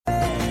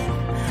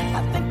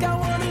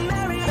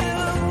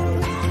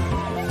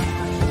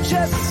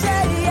just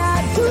say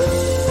I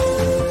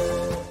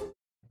do.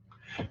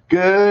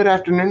 Good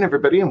afternoon,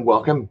 everybody, and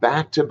welcome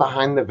back to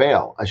Behind the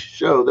Veil, a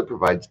show that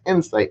provides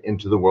insight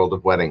into the world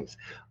of weddings.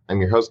 I'm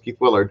your host, Keith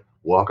Willard.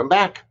 Welcome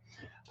back.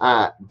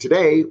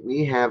 Today,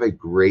 we have a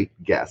great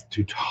guest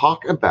to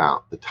talk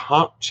about the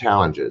top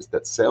challenges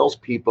that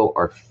salespeople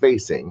are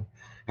facing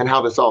and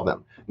how to solve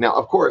them. Now,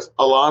 of course,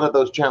 a lot of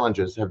those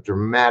challenges have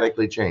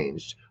dramatically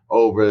changed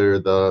over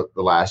the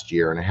last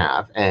year and a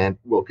half and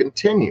will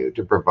continue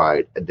to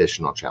provide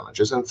additional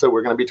challenges. And so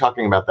we're going to be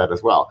talking about that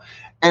as well.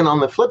 And on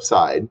the flip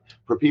side,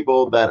 for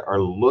people that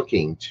are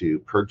looking to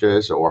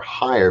purchase or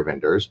hire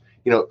vendors,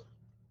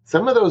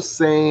 some of those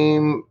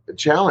same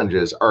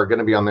challenges are going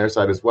to be on their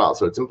side as well.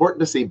 So it's important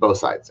to see both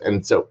sides.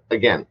 And so,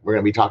 again, we're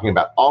going to be talking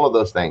about all of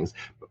those things.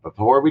 But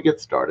before we get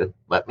started,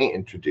 let me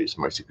introduce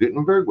Marcy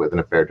Gutenberg with An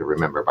Affair to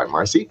Remember by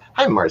Marcy.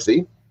 Hi,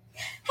 Marcy.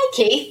 Hi,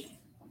 Keith.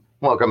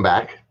 Welcome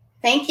back.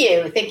 Thank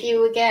you. Thank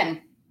you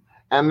again.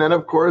 And then,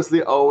 of course,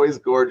 the always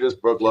gorgeous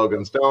Brooke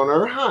Logan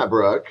Stoner. Hi,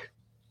 Brooke.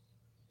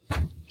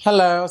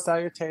 Hello.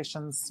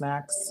 Salutations,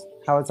 snacks.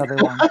 How is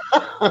everyone?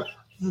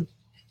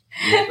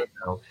 Never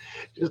know.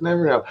 Just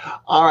never know.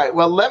 All right.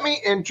 Well, let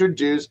me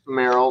introduce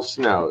Meryl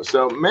Snow.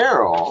 So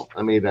Meryl,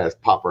 let me just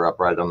pop her up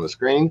right on the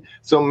screen.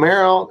 So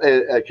Meryl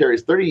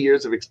carries 30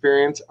 years of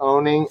experience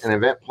owning and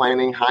event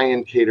planning,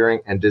 high-end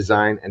catering, and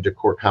design and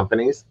decor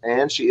companies.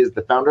 And she is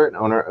the founder and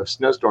owner of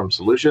Snowstorm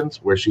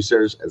Solutions, where she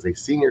serves as a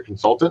senior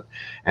consultant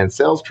and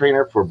sales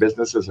trainer for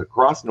businesses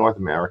across North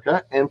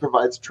America and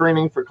provides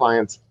training for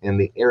clients in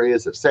the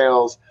areas of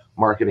sales,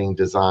 marketing,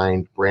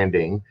 design,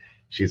 branding.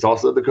 She's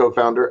also the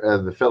co-founder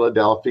of the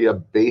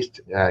Philadelphia-based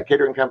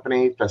catering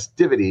company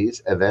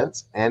Festivities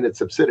Events and its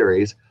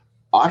subsidiaries,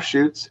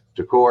 Offshoots,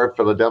 Decor,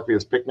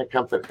 Philadelphia's Picnic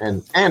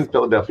Company, and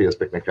Philadelphia's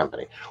Picnic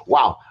Company.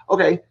 Wow.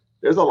 Okay.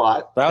 There's a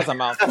lot. That was a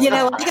mouthful.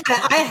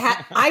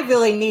 I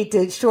really need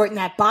to shorten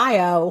that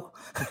bio.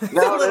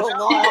 No, a little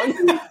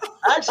long.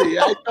 Actually,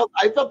 I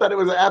felt that it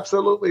was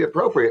absolutely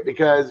appropriate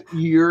because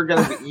you're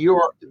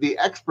the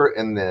expert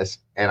in this,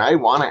 and I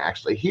want to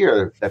actually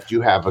hear that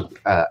you have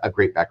a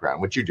great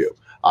background, which you do,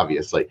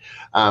 obviously.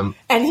 And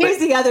here's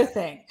the other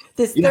thing.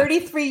 This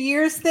 33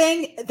 years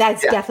thing,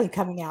 that's definitely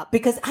coming out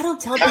because I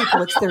don't tell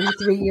people it's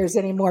 33 years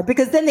anymore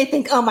because then they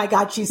think, oh my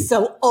God, she's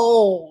so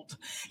old,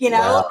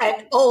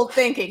 and old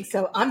thinking.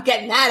 So I'm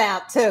getting that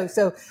out too.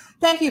 So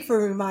thank you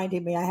for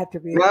reminding me. I have to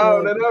read.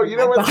 No. You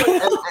know what?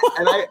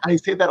 and I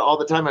say that all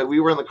the time.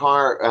 We were in the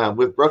car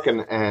with Brooke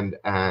and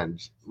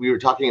we were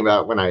talking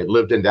about when I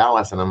lived in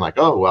Dallas and I'm like,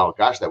 oh, well,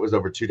 gosh, that was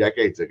over 2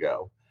 decades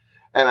ago.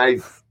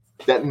 And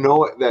that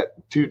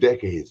 2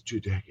 decades. 2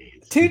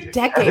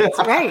 decades,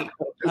 right.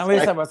 At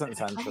least that wasn't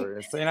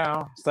centuries,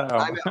 so.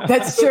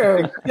 That's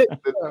true.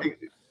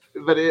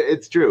 But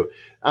it's true.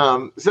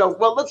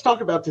 So let's talk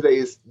about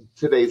today's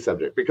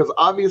subject, because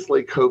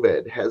obviously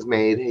COVID has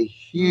made a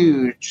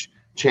huge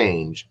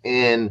change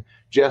in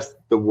just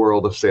the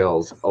world of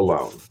sales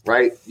alone,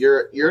 right?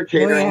 You're a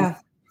catering,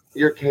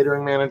 you're a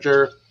catering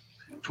manager.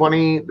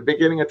 The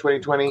beginning of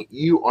 2020,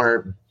 you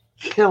are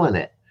killing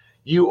it.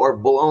 You are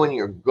blowing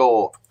your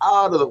goal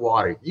out of the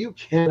water. You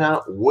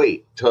cannot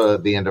wait till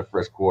the end of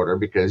first quarter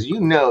because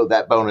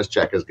that bonus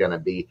check is going to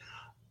be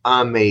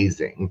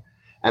amazing.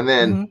 And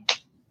then,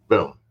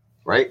 boom,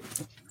 right?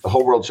 The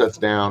whole world shuts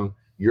down.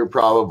 You're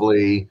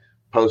probably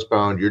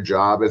postponed. Your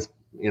job is,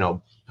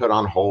 put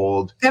on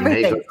hold.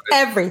 Everything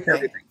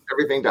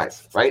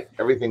dies, right?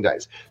 Everything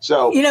dies.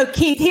 So,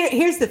 Keith,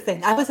 here's the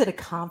thing. I was at a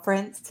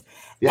conference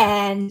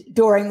and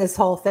during this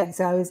whole thing,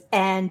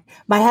 and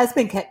my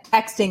husband kept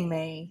texting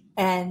me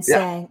and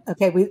saying,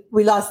 okay,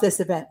 we lost this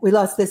event. We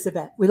lost this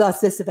event. We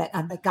lost this event.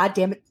 I'm like, God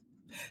damn it.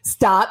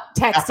 Stop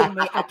texting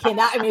me. I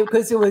cannot.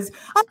 Because it was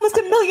almost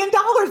 $1 million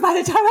by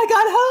the time I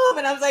got home.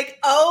 And I was like,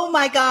 oh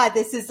my God,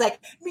 this is like,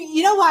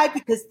 you know why?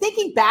 Because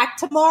thinking back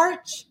to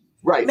March,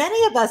 right.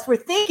 Many of us were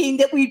thinking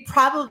that we'd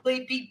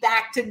probably be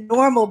back to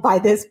normal by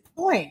this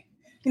point.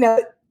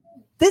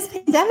 This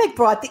pandemic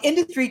brought the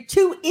industry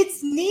to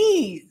its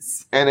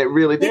knees. And it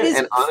really did. It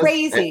is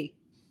crazy.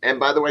 And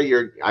by the way,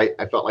 I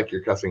felt like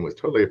your cussing was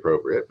totally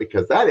appropriate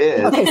because that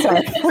is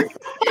the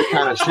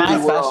kind of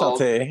shitty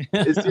specialty.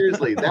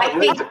 Seriously, I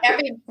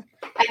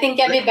think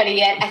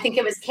everybody. I think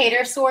it was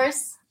Cater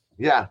Source.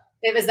 Yeah,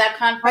 it was that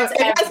conference.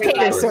 It was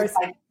Cater Source.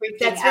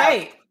 That's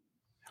right.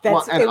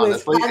 It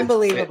was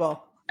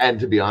unbelievable. And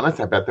to be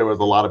honest, I bet there was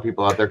a lot of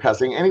people out there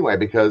cussing anyway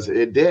because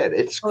it did.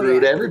 It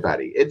screwed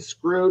everybody. It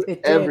screwed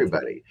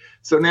everybody.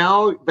 So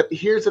now, but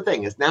here's the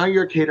thing: is now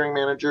you're a catering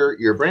manager.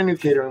 You're a brand new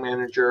catering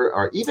manager,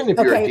 or even if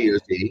you're a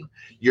DOC,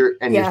 you're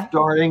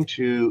starting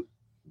to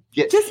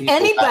get just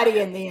anybody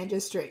in the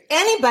industry,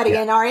 anybody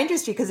in our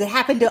industry, because it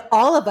happened to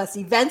all of us.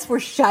 Events were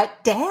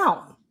shut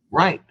down.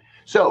 Right.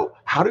 So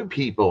how do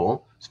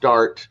people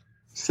start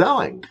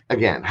selling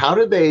again? How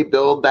do they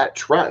build that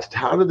trust?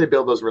 How do they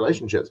build those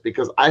relationships?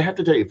 Because I have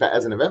to tell you,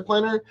 as an event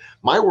planner,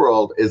 my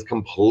world is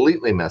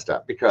completely messed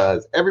up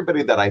because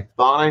everybody that I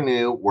thought I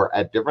knew were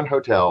at different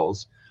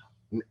hotels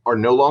are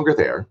no longer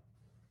there.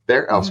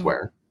 They're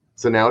elsewhere.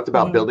 So now it's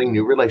about building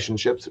new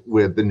relationships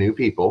with the new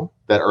people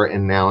that are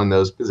now in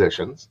those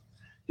positions,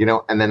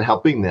 and then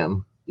helping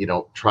them,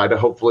 try to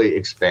hopefully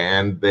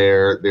expand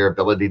their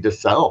ability to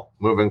sell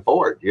moving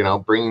forward,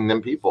 bringing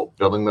them people,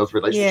 building those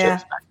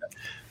relationships.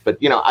 But,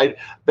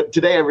 but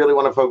today I really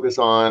want to focus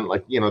on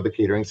the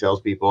catering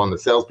salespeople and the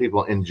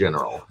salespeople in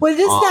general. Well,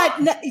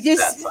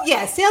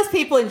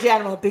 salespeople in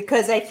general,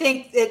 because I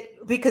think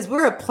because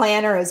we're a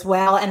planner as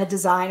well and a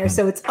designer.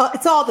 So it's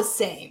all the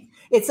same.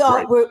 It's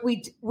all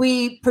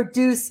we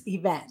produce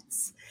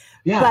events,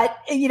 but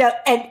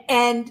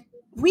and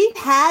we've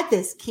had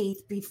this,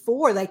 Keith,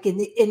 before, like in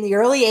the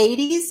early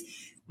 80s,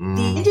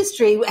 the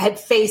industry had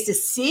faced a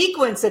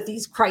sequence of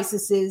these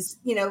crises,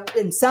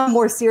 and some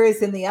more serious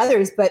than the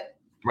others, but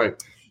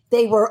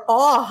they were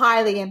all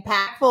highly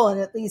impactful in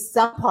at least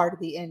some part of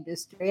the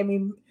industry. I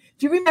mean,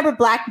 do you remember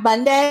Black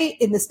Monday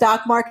in the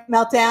stock market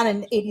meltdown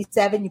in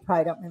 87? You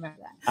probably don't remember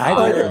that.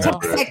 I do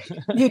remember.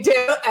 You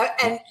do?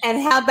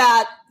 And how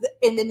about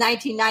in the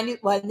 1990s?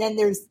 Well, and then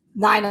there's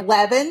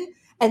 9/11,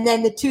 and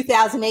then the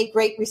 2008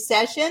 Great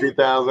Recession.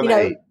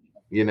 2008.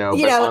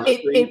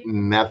 Honestly,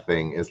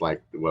 nothing is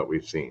like what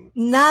we've seen.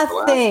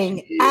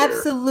 Nothing.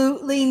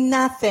 Absolutely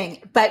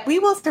nothing. But we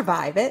will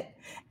survive it.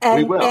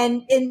 And, we will.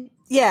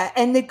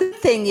 And the good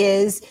thing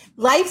is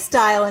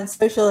lifestyle and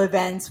social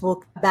events will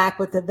come back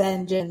with a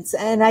vengeance.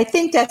 And I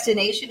think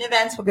destination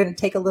events were going to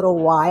take a little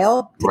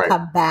while to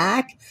come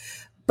back.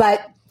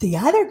 But the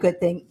other good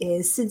thing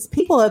is, since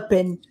people have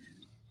been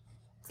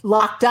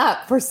locked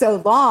up for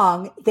so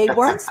long, they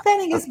weren't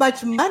spending as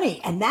much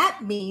money. And that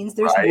means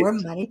there's more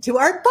money to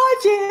our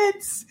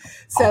budgets.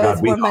 So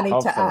it's more money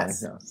to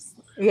us. Yes.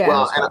 Yeah.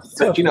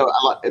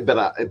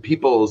 Well,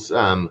 people's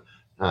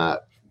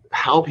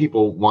how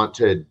people want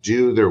to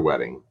do their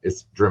wedding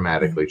is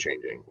dramatically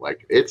changing.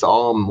 Like, it's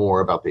all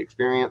more about the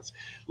experience,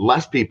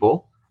 less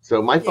people.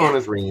 So my phone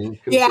is ringing.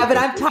 Yeah, but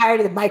I'm tired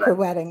of the micro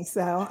weddings,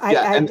 so I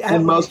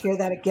don't want to hear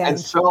that again. And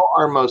so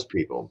are most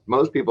people.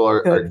 Most people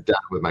are done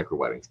with micro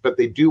weddings, but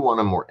they do want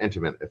a more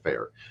intimate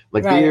affair.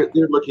 Like they're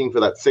looking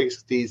for that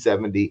 60,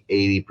 70,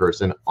 80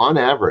 person on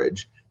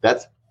average.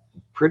 That's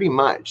pretty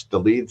much the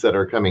leads that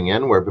are coming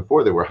in, where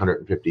before they were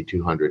 150,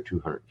 200,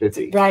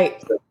 250.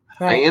 Right. So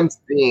I am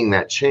seeing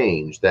that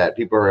change, that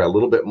people are a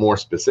little bit more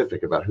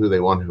specific about who they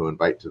want to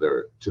invite to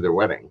their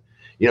wedding.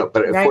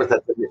 But of course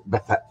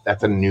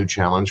that's a new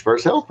challenge for a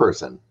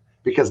salesperson,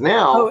 because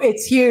now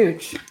it's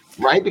huge,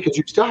 right? Because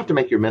you still have to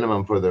make your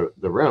minimum for the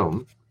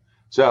room.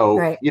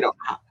 So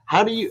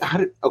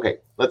okay,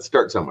 let's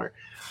start somewhere.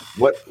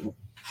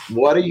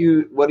 What are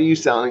you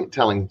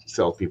telling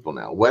salespeople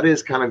now? What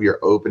is kind of your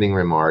opening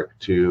remark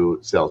to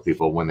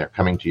salespeople when they're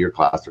coming to your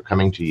class or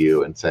coming to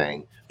you and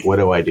saying, "What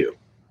do I do?"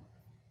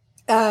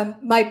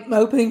 My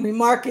opening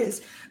remark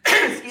is,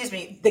 excuse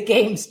me, the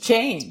game's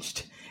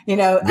changed.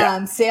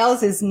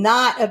 Sales is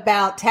not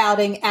about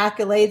touting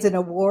accolades and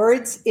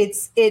awards.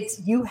 It's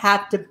you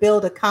have to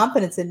build a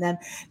confidence in them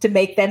to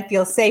make them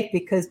feel safe,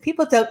 because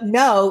people don't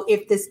know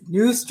if this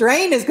new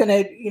strain is going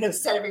to,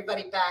 set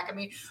everybody back. I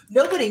mean,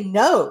 nobody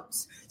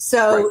knows.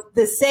 So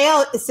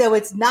so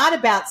it's not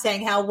about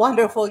saying how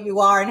wonderful you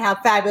are and how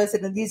fabulous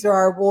and these are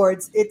our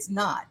awards. It's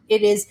not.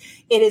 It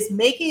is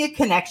making a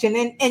connection.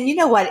 And you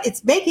know what?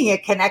 It's making a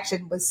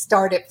connection was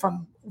started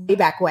from way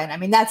back when. I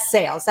mean, that's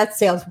sales. That's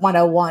sales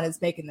 101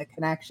 is making the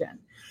connection.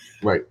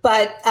 Right.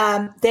 But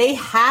they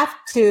have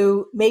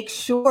to make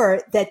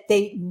sure that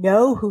they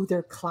know who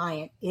their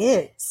client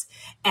is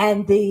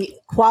and the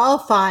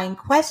qualifying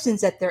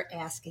questions that they're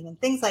asking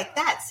and things like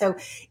that. So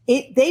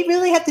they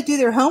really have to do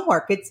their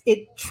homework.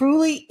 It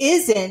truly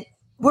isn't.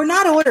 We're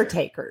not order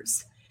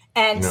takers.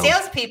 And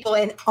salespeople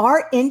in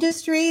our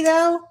industry,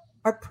 though,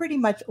 are pretty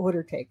much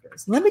order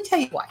takers. Let me tell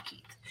you why,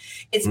 Keith.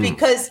 It's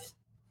because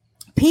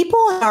people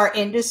in our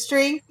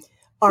industry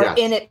are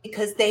in it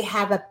because they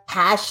have a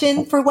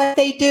passion for what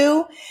they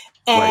do.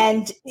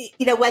 And,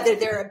 whether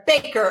they're a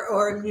baker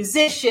or a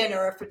musician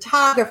or a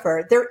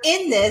photographer, they're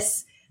in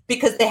this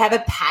because they have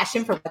a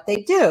passion for what they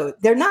do.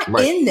 They're not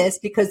in this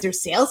because they're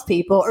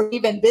salespeople or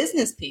even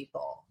business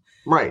people.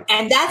 Right.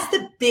 And that's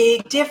the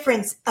big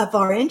difference of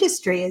our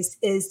industry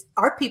is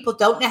our people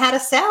don't know how to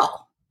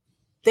sell.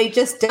 They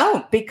just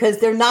don't, because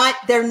they're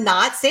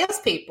not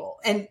salespeople.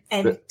 And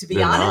to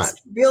be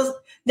honest, real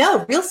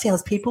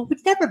salespeople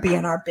would never be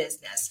in our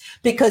business,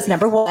 because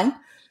number one,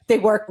 they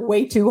work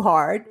way too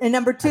hard. And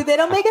number two, they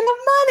don't make enough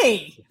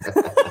money.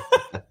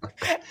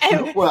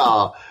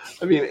 Well,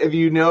 I mean, if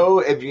you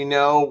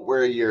know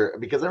where you're,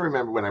 because I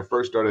remember when I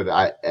first started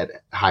at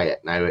Hyatt,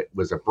 and I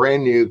was a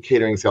brand new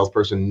catering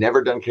salesperson,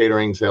 never done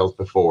catering sales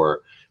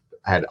before.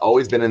 I had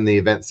always been in the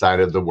event side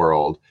of the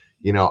world.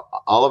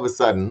 All of a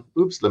sudden,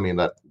 let me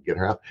get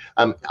her out.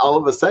 All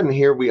of a sudden,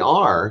 here we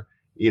are,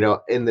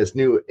 in this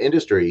new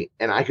industry,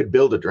 and I could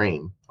build a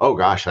dream. Oh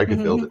gosh, I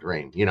could build a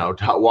dream, to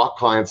walk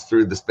clients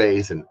through the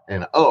space and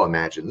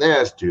imagine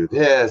this, do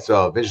this,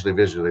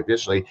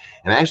 visually.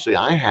 And actually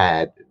I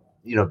had,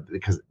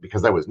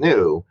 because I was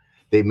new,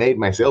 they made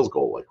my sales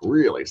goal like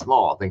really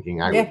small,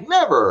 thinking I would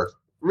never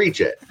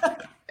reach it.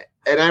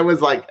 And I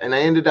was like, and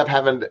I ended up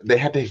they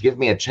had to give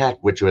me a check,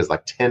 which was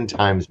like 10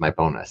 times my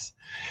bonus.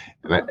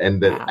 I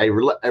remember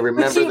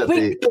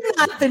that you're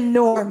not the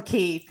norm,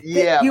 Keith.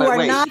 Yeah, you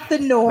are not the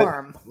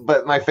norm.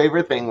 But my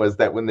favorite thing was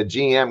that when the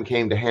GM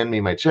came to hand me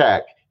my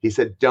check, he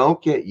said,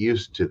 "Don't get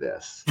used to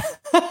this."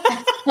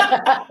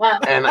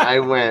 And I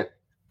went,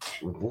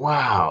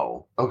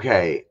 "Wow,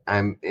 okay,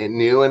 I'm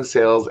new in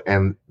sales,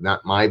 and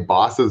not my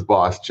boss's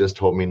boss just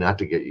told me not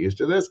to get used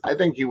to this. I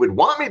think you would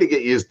want me to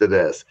get used to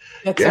this.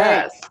 That's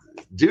yes,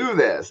 right. Do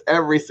this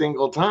every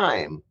single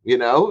time.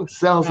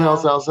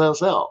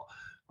 Sell."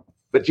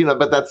 But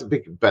that's a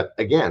big. But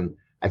again,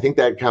 I think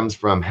that comes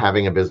from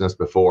having a business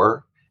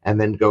before and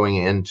then going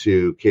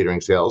into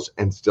catering sales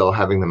and still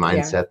having the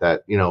mindset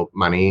that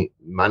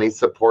money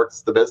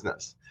supports the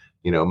business.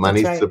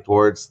 Money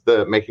supports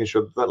the making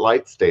sure that the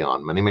lights stay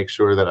on. Money makes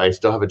sure that I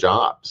still have a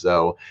job.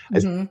 So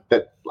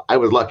I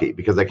was lucky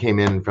because I came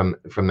in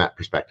from that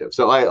perspective.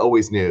 So I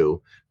always knew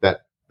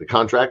that the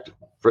contract.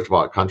 First of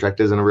all, a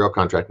contract isn't a real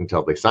contract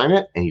until they sign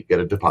it and you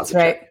get a deposit.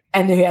 That's right, check.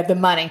 And you have the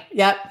money.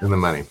 Yep. And the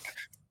money.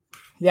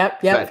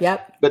 Yep.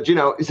 But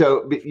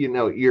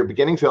you're a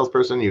beginning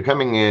salesperson. You're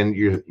coming in.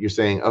 You're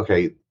saying,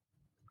 okay,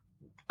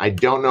 I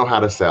don't know how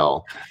to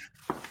sell.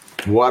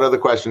 What are the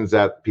questions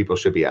that people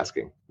should be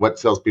asking?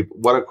 What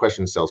are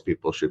questions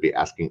salespeople should be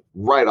asking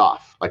right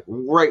off, like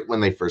right when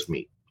they first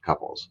meet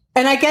couples?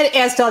 And I get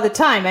asked all the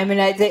time. I mean,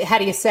 how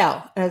do you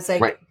sell? And I was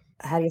like,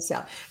 how do you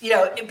sell?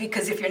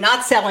 Because if you're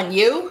not selling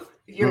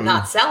you're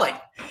not selling.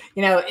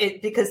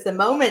 Because the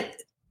moment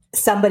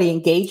somebody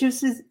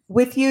engages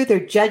with you, they're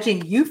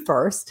judging you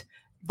first,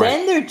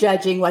 then they're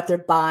judging what they're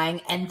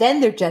buying, and then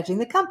they're judging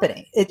the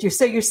company.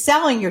 So you're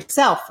selling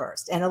yourself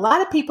first. And a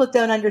lot of people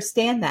don't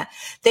understand that.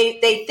 They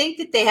think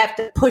that they have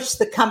to push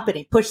the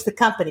company,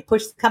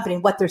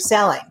 what they're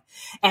selling.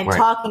 And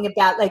talking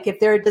about, like, if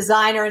they're a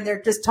designer and they're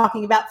just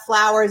talking about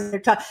flowers,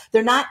 and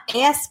they're not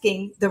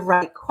asking the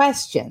right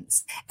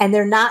questions, and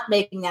they're not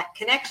making that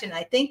connection.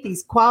 I think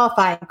these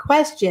qualifying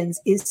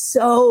questions is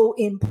so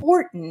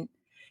important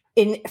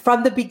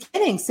from the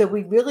beginning, so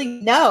we really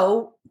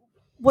know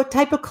what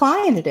type of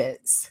client it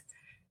is.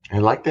 I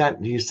like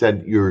that you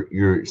said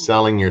you're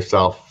selling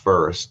yourself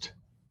first,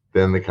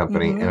 then the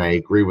company, and I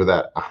agree with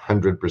that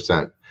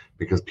 100%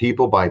 because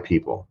people buy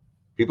people.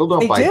 People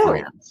don't buy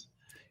brands.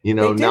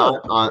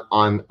 Not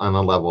on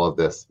a level of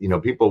this.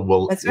 People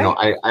will. That's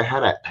right. I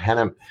had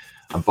a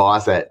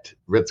boss at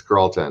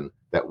Ritz-Carlton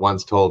that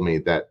once told me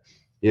that,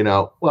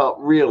 well,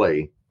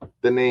 really,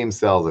 the name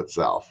sells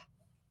itself.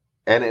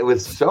 And it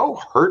was so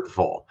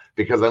hurtful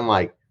because I'm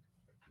like,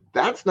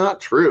 that's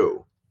not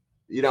true.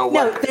 No,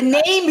 the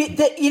name,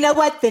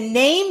 the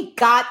name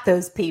got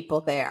those people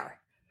there.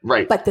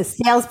 Right. But the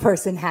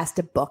salesperson has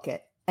to book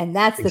it. And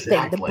that's the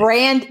thing. The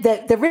brand,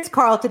 the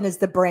Ritz-Carlton is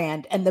the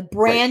brand, and the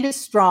brand is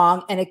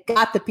strong, and it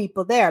got the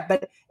people there.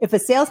 But if a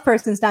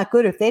salesperson's not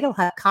good, if they don't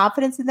have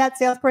confidence in that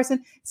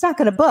salesperson, it's not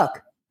going to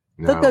book.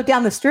 No. They'll go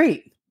down the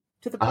street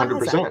to the plaza.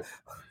 100%.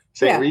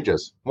 St.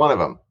 Regis, one of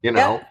them,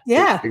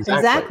 Yeah,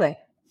 exactly.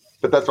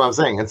 But that's what I'm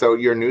saying. And so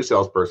you're a new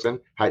salesperson.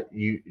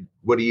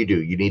 What do?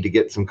 You need to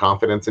get some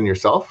confidence in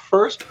yourself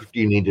first? Do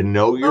you need to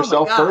know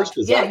yourself first?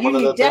 Is that one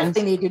of the things? You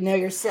definitely need to know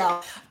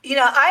yourself.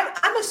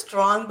 I'm a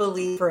strong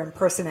believer in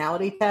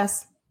personality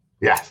tests.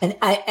 Yes.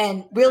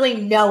 And really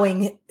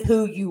knowing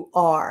who you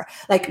are.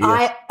 Like,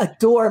 I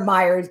adore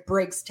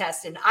Myers-Briggs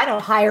test, and I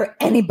don't hire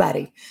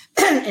anybody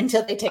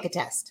until they take a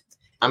test.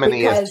 I'm an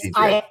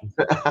ESTJ.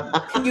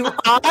 You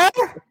are?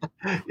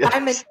 Yes.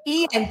 I'm an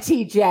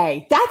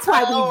ENTJ. That's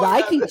why we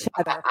like each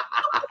other.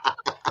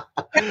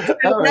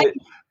 All right.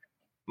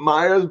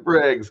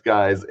 Myers-Briggs,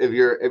 guys. If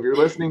you're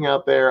listening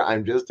out there,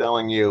 I'm just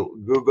telling you,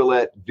 Google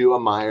it, do a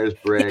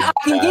Myers-Briggs I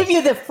can give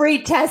you the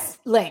free test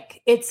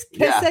link. It's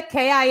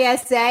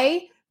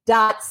KISA.ca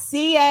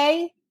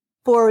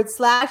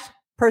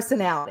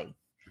 /personality.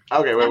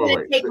 Okay, wait. I'm going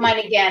to take mine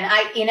again.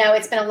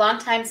 It's been a long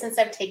time since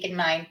I've taken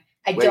mine.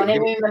 I don't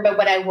even remember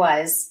what I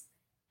was,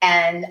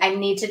 and I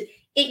need to.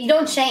 You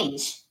don't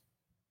change.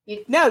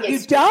 You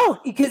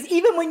don't, because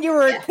even when you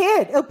were a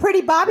kid, Pretty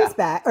Bobby's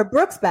back, or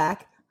Brooke's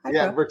back.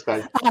 Brooke's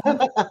back.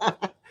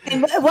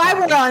 And while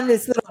we're on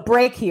this little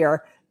break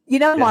here,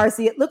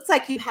 Marcy, it looks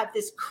like you have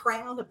this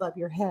crown above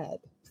your head.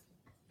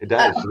 It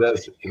does. It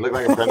does. You look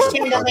like a princess.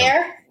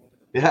 Chandelier?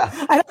 Yeah.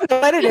 I don't know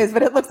what it is,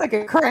 but it looks like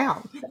a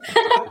crown.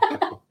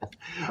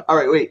 All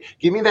right, wait.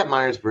 Give me that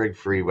Myers-Briggs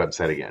free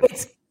website again.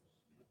 It's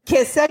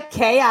KISA,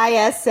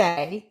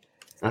 KISA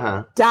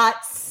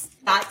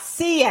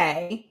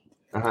 .ca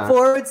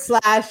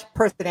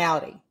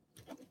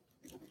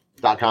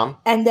 /personality.com.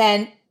 And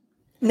then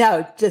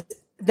no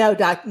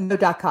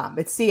 .com.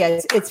 It's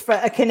CA. It's for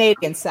a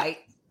Canadian site.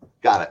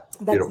 Got it.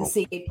 That's beautiful. The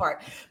CA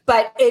part.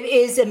 But it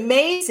is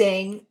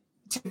amazing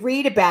to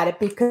read about it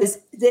because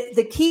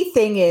the key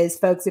thing is,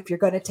 folks, if you're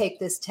going to take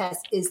this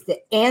test, is to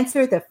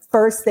answer the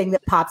first thing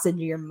that pops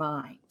into your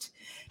mind.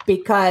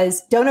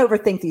 Because don't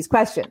overthink these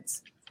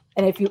questions.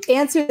 And if you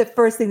answer the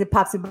first thing that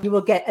pops in, you will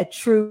get a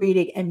true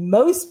reading. And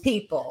most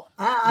people,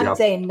 I'm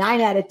saying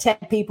 9 out of 10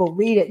 people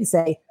read it and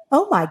say,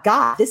 oh my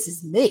God, this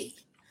is me.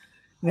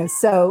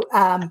 So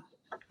I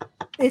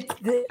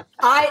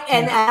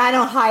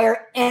don't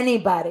hire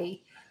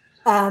anybody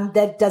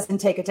that doesn't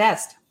take a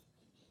test.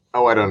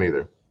 Oh, I don't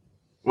either.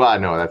 Well,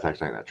 no, that's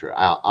actually not true.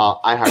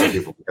 I hire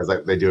people because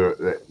they do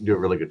a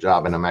really good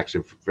job, and I'm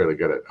actually fairly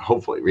good at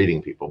hopefully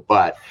reading people.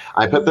 But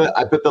I put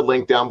the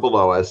link down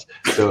below us.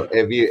 So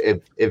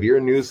if you're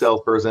a new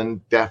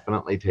salesperson,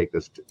 definitely take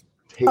this.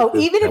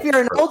 Even if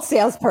you're an old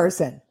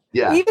salesperson.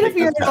 Yeah. Even if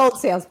you're an old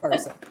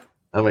salesperson.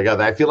 Oh my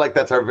God. I feel like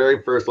that's our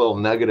very first little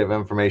nugget of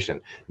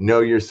information.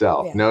 Know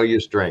yourself, know your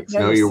strengths,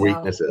 know your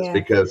weaknesses,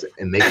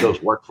 and make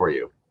those work for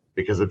you,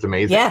 because it's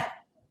amazing. Yeah.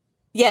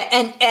 Yeah.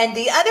 And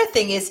the other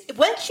thing is,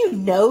 once you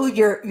know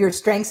your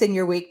strengths and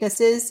your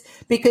weaknesses,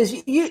 because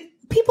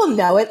people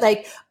know it,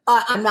 like,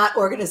 I'm not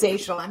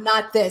organizational. I'm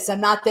not this,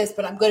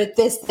 but I'm good at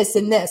this, this,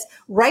 and this.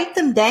 Write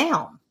them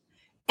down.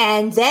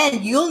 And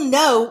then you'll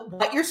know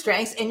what your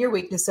strengths and your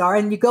weaknesses are.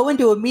 And you go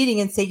into a meeting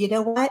and say, you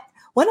know what?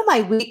 One of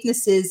my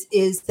weaknesses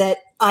is that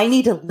I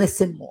need to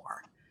listen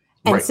more.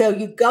 And so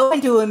you go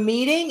into a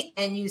meeting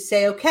and you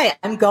say, okay,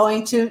 I'm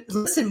going to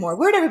listen more.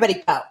 Where'd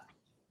everybody go?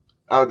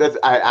 Oh,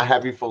 I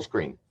have you full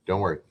screen.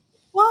 Don't worry.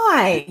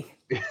 Why?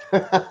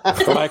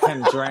 So I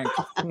can drink.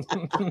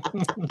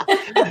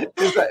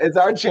 It's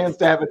our chance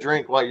to have a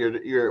drink while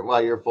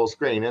you're full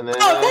screen, and then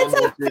that's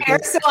not fair.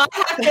 So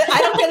I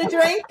don't get a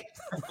drink.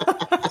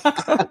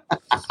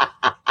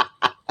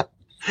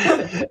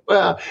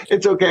 Well,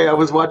 it's okay. I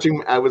was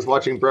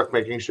watching Brooke,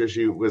 making sure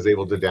she was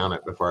able to down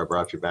it before I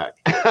brought you back.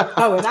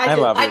 Oh, and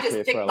I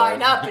just picked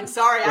mine up. And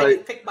sorry, I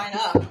just picked mine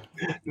up.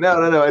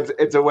 No.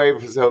 It's a way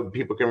so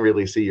people can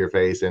really see your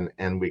face,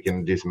 and we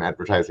can do some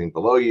advertising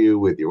below you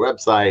with your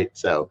website.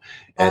 So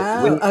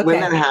when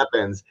that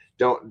happens,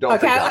 don't.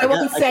 Okay, I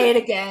won't say it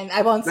again.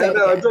 I won't say it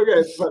again. No, it's okay.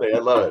 It's funny. I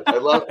love it. I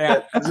love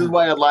it. This is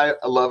why I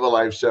love a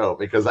live show,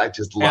 because I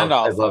just love.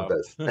 I love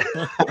this.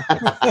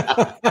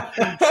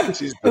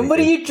 And what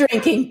are you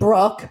drinking,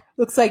 Brooke?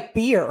 Looks like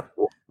beer.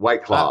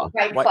 White Claw.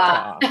 White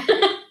Claw.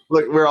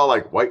 Look, we're all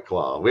like, White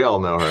Claw. We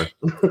all know her.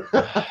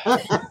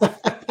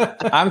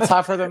 I'm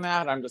tougher than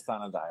that. I'm just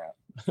on a diet.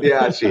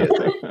 Yeah, she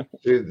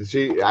is.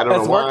 She I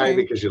don't know why,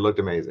 because she looked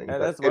amazing.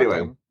 But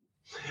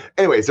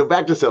anyway, so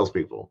back to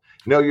salespeople.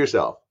 Know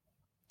yourself.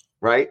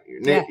 Right?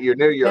 You're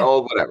new, you're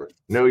old, whatever.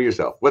 Know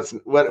yourself.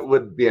 What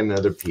would be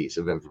another piece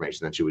of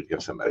information that you would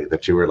give somebody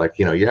that you were like,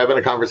 you're having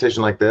a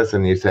conversation like this,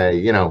 and you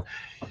say,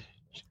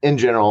 in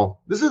general,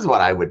 this is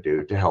what I would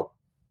do to help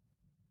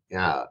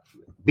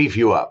beef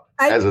you up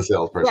as a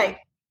salesperson. Right.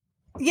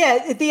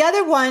 Yeah. The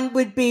other one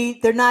would be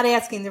they're not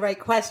asking the right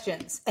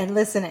questions and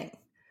listening,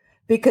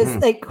 because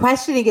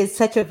questioning is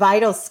such a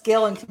vital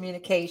skill in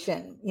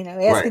communication.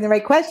 Asking the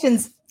right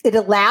questions, it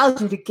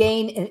allows you to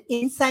gain an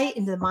insight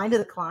into the mind of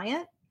the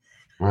client.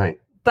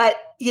 Right. But,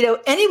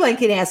 anyone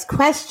can ask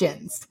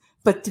questions,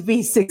 but to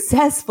be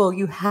successful,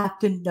 you have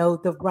to know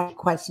the right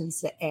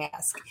questions to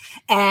ask.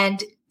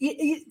 And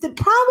the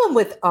problem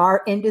with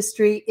our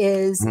industry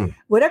is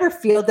whatever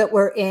field that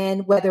we're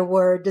in, whether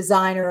we're a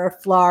designer or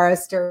a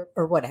florist or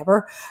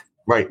whatever,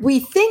 we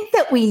think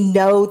that we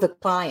know the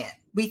client.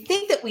 We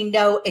think that we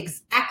know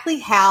exactly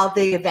how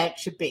the event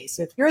should be.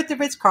 So if you're at the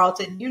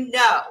Ritz-Carlton, you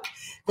know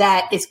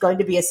that it's going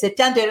to be a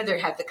sit-down dinner. They'll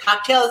have the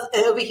cocktails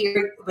over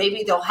here.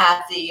 Maybe they'll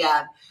have the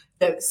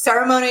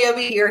ceremony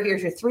over here.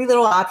 Here's your 3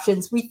 little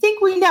options. We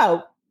think we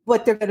know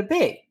what they're going to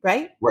be,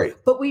 right? Right.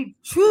 But we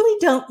truly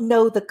don't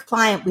know the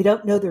client. We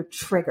don't know their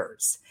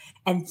triggers.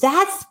 And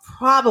that's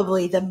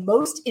probably the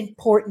most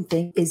important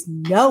thing, is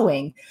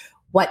knowing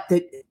what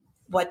the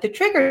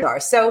triggers are.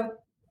 So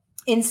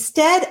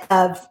instead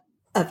of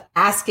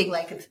asking,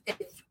 like if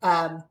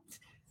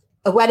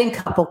a wedding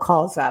couple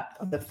calls up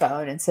on the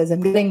phone and says,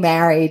 I'm getting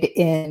married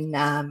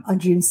on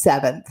June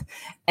 7th.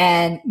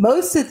 And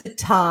most of the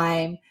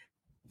time,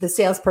 the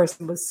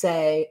salesperson would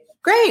say,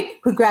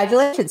 great,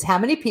 congratulations. How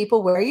many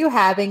people? Where are you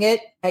having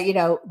it?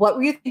 What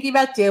were you thinking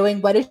about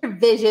doing? What is your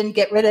vision?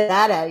 Get rid of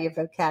that out of your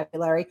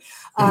vocabulary.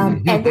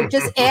 And they're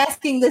just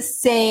asking the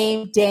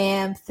same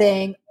damn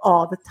thing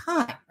all the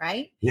time,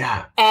 right?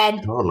 Yeah.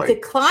 And totally. The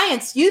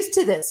client's used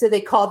to this. So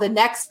they call the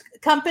next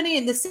company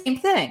and the same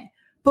thing.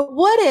 But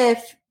what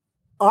if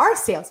our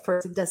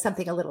salesperson does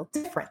something a little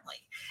differently?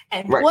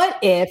 And what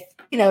if,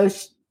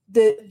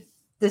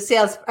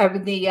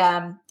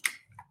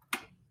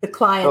 the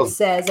client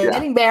says, I'm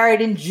getting married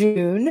in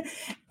June,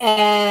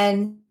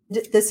 and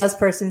the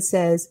salesperson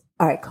says,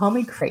 all right, call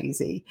me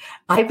crazy.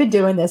 I've been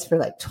doing this for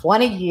like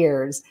 20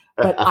 years,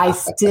 but I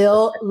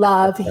still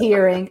love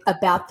hearing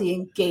about the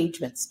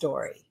engagement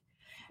story.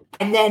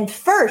 And then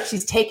first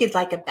she's taken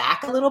like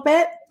aback a little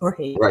bit, or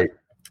he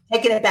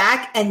taken it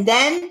back. And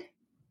then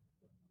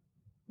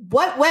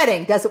what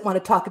wedding doesn't want to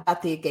talk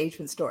about the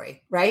engagement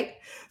story, right?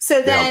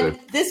 So then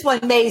this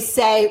one may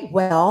say,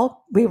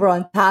 well, we were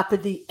on top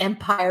of the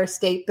Empire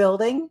State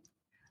Building.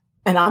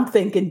 And I'm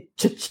thinking,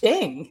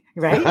 cha-ching,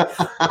 right?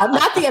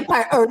 Not the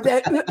Empire,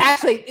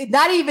 actually,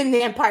 not even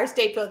the Empire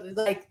State Building.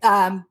 Like,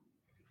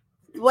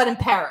 what in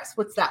Paris?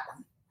 What's that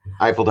one?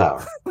 Eiffel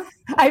Tower.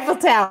 Eiffel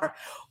Tower.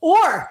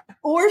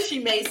 Or she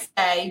may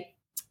say,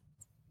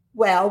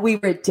 Well, we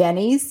were at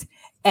Denny's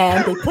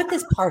and they put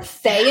this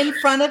parfait in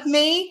front of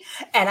me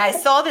and I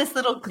saw this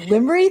little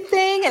glimmery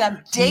thing and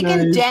I'm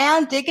digging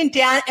down.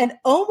 And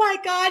oh my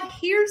God,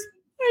 here's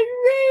my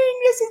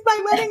ring. This is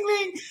my wedding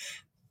ring.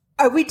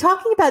 Are we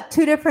talking about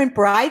two different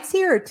brides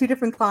here or two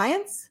different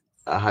clients?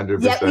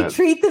 100%. Yet we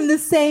treat them the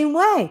same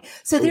way.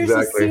 So there's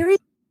a series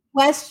of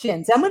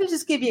questions. I'm going to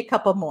just give you a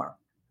couple more.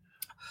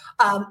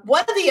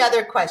 One of the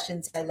other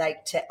questions I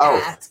like to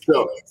ask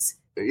is...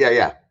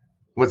 Yeah.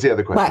 What's the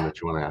other question that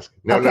you want to ask?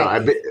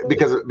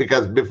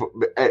 Because before,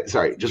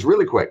 sorry, just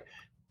really quick,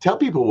 tell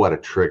people what a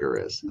trigger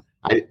is.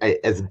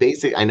 As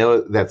basic, I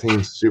know that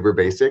seems super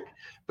basic,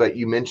 but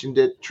you mentioned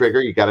it,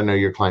 trigger. You got to know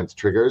your client's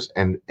triggers,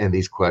 and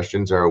these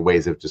questions are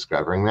ways of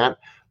discovering that.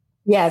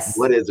 Yes.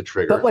 What is a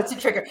trigger? But what's a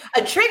trigger?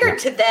 A trigger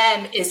to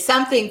them is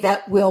something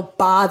that will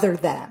bother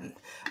them,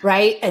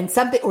 right? And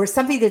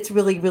something that's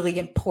really, really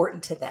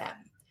important to them.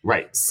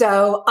 Right.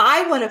 So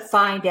I want to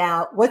find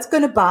out what's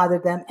going to bother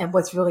them and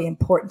what's really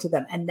important to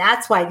them. And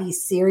that's why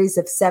these series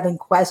of 7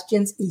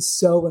 questions is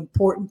so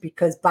important,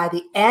 because by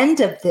the end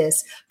of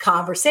this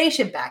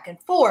conversation back and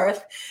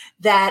forth,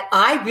 that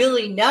I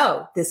really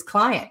know this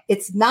client.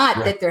 It's not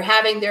that they're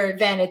having their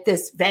event at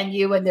this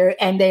venue and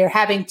they're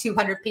having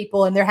 200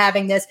 people and they're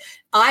having this.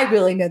 I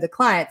really know the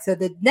client. So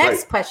the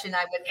next question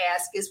I would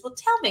ask is, well,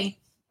 tell me,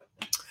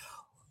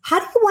 how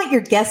do you want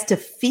your guests to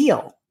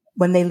feel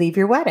when they leave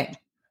your wedding?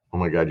 Oh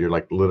my God, you're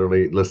like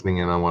literally listening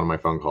in on one of my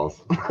phone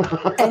calls.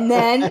 And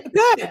then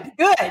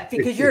good,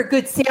 because you're a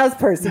good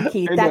salesperson,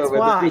 Keith. That's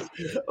why.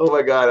 Oh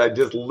my God, I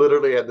just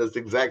literally had this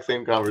exact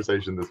same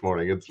conversation this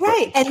morning. It's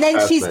right. And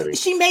then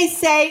she may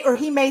say, or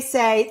he may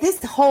say,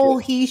 this whole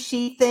he,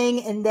 she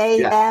thing and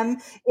they, them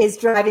is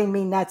driving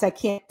me nuts. I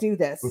can't do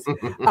this.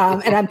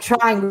 And I'm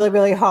trying really,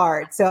 really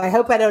hard. So I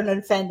hope I don't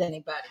offend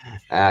anybody.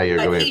 You're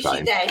doing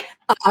fine.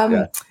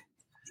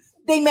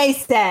 They may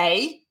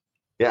say,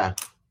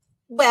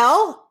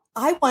 well,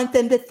 I want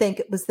them to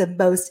think it was the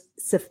most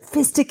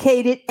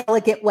sophisticated,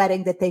 elegant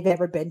wedding that they've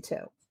ever been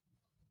to.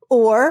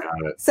 Or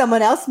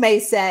someone else may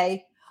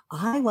say,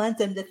 I want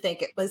them to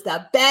think it was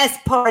the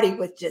best party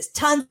with just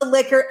tons of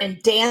liquor and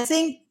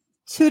dancing.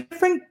 Two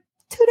different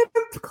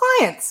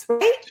clients,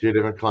 right? 2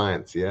 different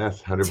clients.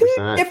 Yes, 100%.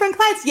 2 different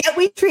clients, yet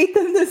we treat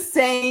them the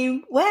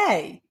same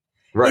way.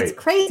 Right. It's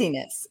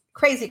craziness.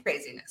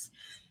 Craziness.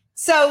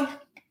 So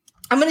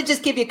I'm going to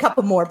just give you a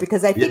couple more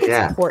because I think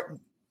it's important.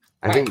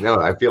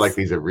 I feel like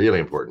these are really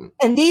important.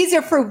 And these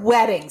are for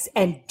weddings.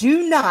 And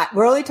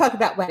we're only talking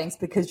about weddings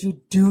because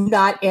you do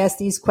not ask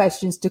these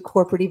questions to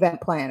corporate event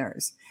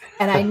planners.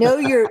 And I know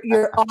your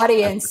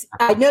audience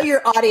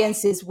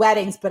is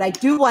weddings, but I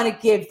do want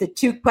to give the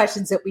 2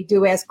 questions that we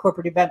do ask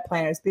corporate event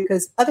planners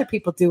because other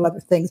people do other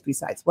things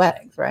besides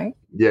weddings, right?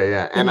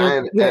 Yeah. And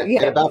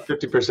about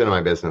 50% of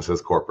my business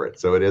is corporate.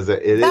 So it is a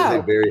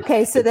very...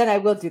 Okay, so then I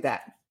will do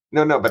that.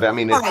 No, but I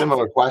mean, it's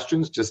similar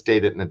questions, just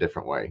state it in a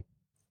different way.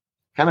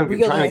 Kind of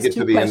trying to get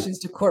to the questions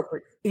to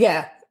corporate.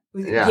 Yeah.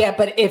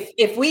 But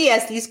if we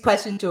ask these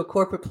questions to a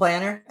corporate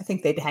planner, I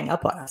think they'd hang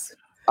up on us.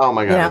 Oh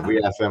my God. If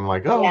we ask them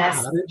like, how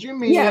did you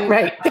mean? Yeah,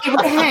 right. They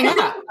would hang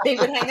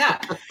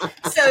up.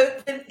 So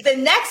the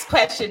next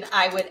question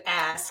I would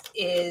ask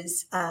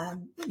is,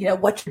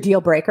 what's your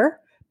deal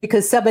breaker?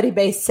 Because somebody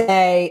may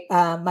say,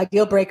 my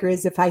deal breaker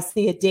is if I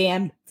see a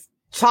damn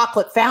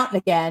chocolate fountain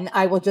again,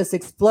 I will just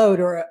explode,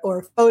 or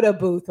a photo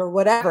booth or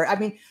whatever. I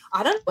mean,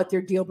 I don't know what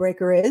their deal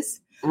breaker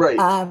is. Right.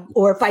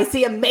 Or if I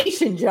see a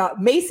mason jar,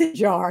 so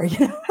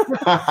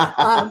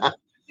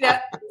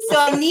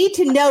I need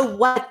to know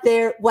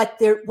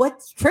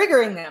what's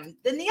triggering them.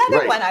 Then the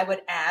other one I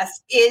would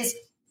ask is,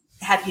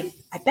 I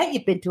bet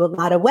you've been to a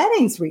lot of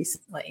weddings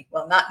recently.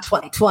 Well, not in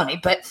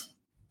 2020, but,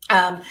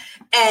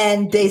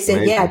 and they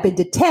said, I've been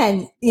to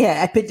 10.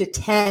 Yeah, I've been to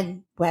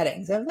 10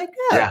 weddings. I was like,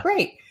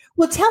 great.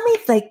 Well, tell me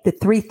like the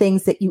 3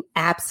 things that you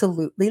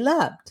absolutely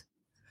loved.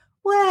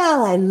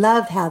 Well, I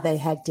love how they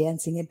had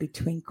dancing in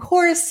between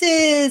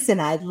courses,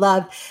 and I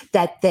love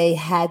that they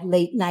had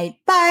late night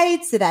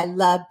bites, and I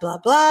love blah,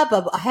 blah, blah,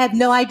 blah. I have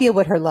no idea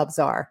what her loves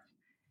are.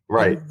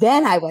 Right. And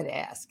then I would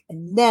ask,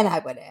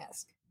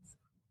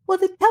 well,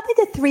 then tell me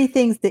the 3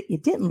 things that you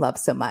didn't love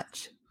so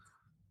much.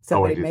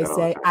 Somebody may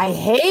say, I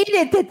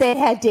hated that they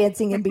had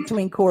dancing in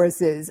between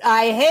courses.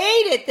 I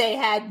hated they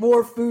had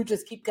more food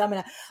just keep coming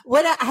out.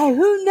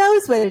 Who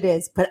knows what it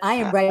is, but I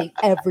am writing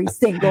every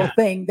single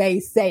thing they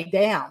say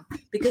down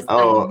because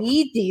I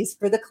need these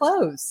for the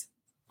close.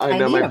 I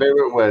know my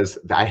favorite was,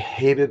 I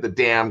hated the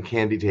damn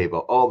candy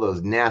table. All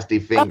those nasty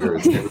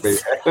fingers.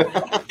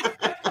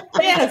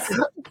 Yes.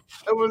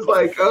 I was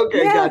like,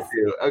 okay, got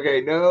you.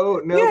 Okay,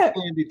 no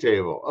candy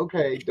table.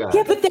 Okay, done.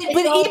 Yeah, but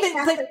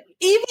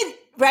even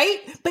right?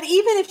 But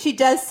even if she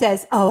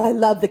says, oh, I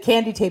love the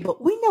candy table,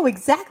 we know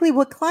exactly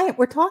what client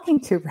we're talking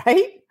to,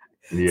 right?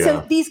 Yeah.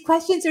 So these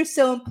questions are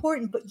so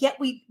important, but yet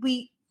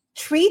we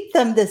treat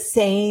them the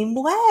same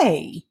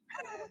way.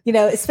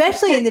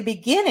 Especially in the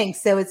beginning.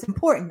 So it's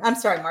important. I'm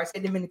sorry, Marcy, I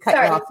didn't mean to cut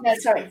you off. No,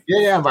 sorry.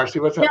 Yeah, Marcy,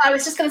 what's up? No, I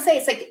was just going to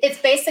say,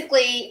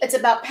 it's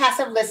about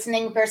passive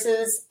listening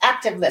versus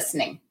active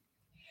listening.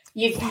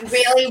 If you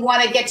really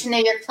want to get to know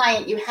your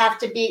client, you have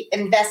to be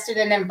invested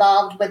and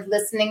involved with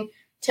listening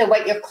to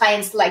what your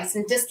client's likes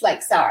and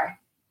dislikes are.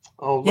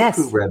 Oh, look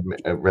who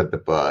read the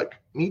book.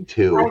 Me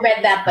too. I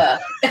read that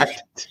book.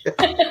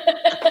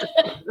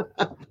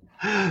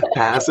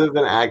 Passive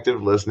and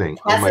active listening.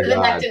 Passive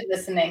and active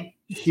listening.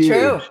 Huge.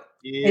 True.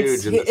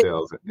 Huge in the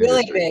sales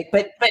really industry.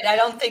 big, but I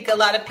don't think a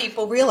lot of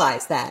people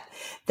realize that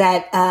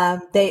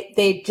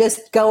they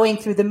just going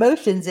through the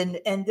motions, and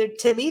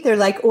to me they're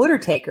like order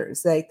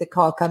takers. Like the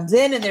call comes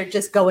in and they're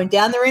just going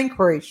down their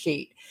inquiry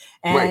sheet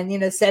and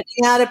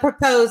sending out a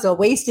proposal,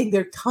 wasting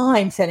their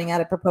time sending out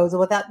a proposal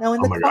without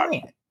knowing the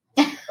client.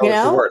 It's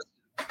the worst.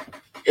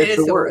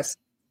 It's the worst.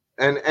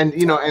 And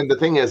and the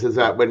thing is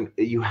that when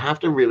you have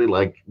to really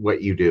like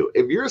what you do,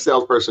 if you're a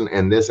salesperson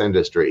in this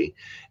industry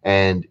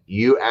and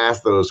you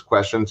ask those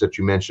questions that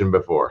you mentioned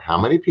before, how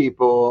many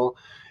people,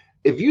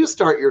 if you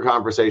start your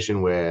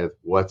conversation with,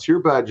 what's your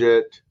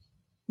budget?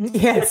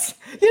 Yes.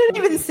 You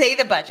don't even say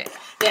the budget.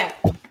 Yeah.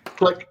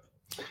 Click.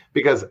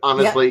 Because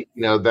honestly,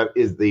 that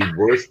is the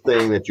worst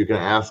thing that you can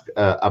ask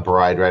a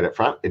bride right up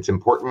front. It's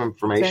important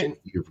information. Okay.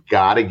 You've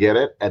got to get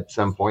it at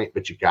some point,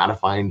 but you got to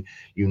find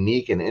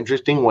unique and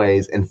interesting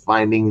ways in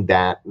finding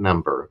that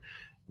number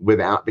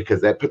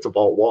because that puts up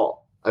a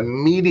wall.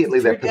 Immediately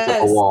that puts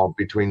up a wall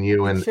between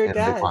you and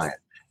the client.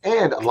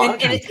 And a lot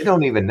of times they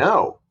don't even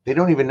know. They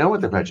don't even know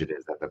what their budget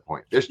is at that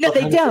point. No,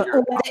 they don't.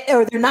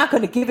 Or they're not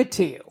going to give it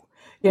to you.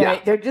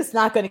 They're just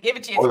not going to give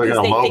it to you because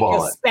they think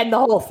you'll spend the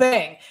whole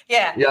thing.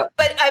 Yeah.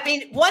 But I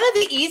mean, one of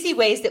the easy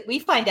ways that we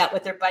find out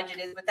what their budget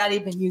is without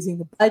even using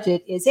the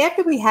budget is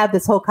after we have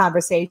this whole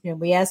conversation,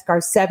 we ask our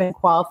 7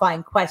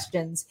 qualifying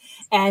questions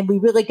and we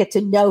really get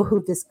to know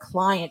who this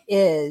client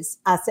is.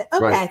 I say,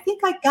 okay, I think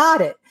I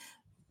got it.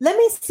 Let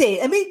me see.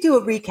 Let me do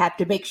a recap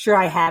to make sure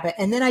I have it.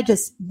 And then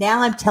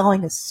now I'm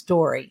telling a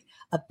story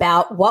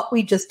about what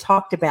we just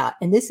talked about.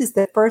 And this is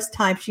the first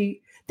time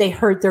they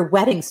heard their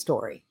wedding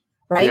story.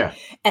 Right. Yeah.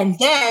 And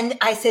then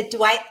I said,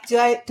 do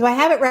I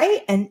have it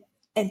right? And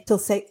they'll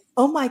say,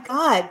 oh my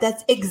God,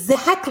 that's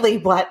exactly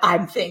what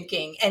I'm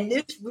thinking. And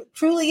this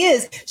truly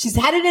is. She's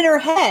had it in her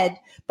head,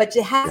 but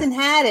she hasn't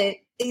had it.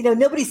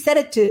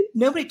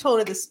 Nobody told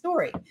her the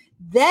story.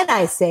 Then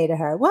I say to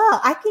her, well,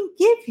 I can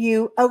give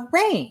you a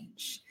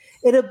range.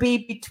 It'll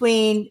be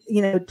between,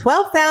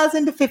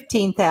 12,000 to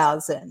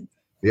 15,000.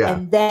 Yeah.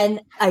 And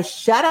then I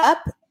shut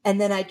up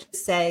and then I just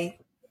say,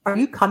 are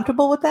you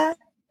comfortable with that?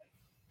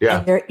 Yeah.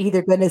 And they're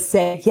either going to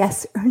say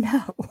yes or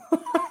no.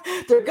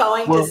 They're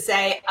going to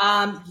say,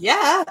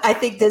 yeah, I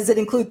think, does it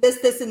include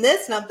this, this, and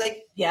this? And I'm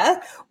like,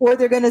 yeah. Or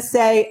they're going to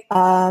say,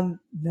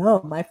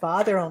 no, my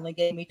father only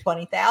gave me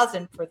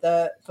 20,000 for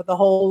the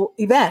whole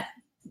event.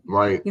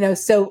 Right.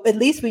 So at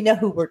least we know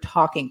who we're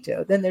talking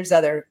to. Then there's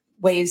other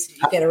ways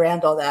to get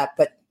around all that.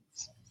 But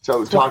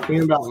so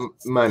talking about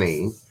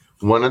money,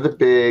 one of the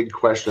big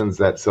questions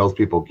that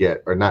salespeople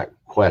get, or not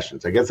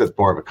questions, I guess it's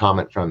more of a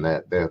comment from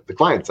the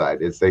client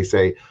side, is they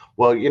say,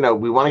 well,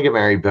 we want to get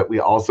married, but we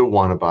also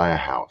want to buy a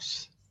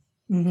house.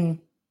 Mm-hmm.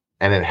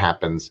 And it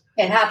happens.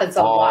 It happens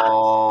a lot.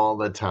 All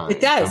the time.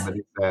 It does.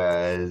 Somebody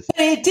says. But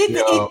it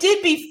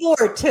did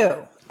before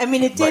too. I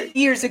mean, it did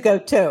years ago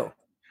too.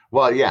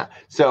 Well, yeah.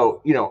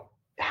 So,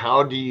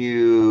 how do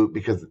you,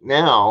 because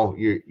now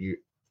you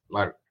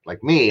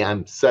like me,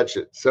 I'm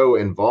so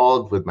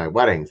involved with my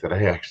weddings that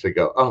I actually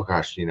go, oh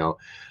gosh, I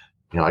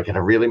got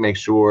to really make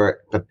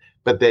sure,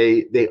 but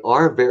they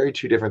are very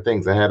two different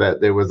things.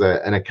 There was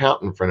an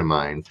accountant friend of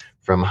mine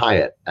from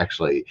Hyatt,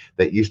 actually,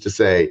 that used to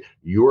say,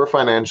 your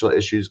financial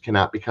issues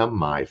cannot become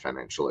my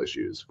financial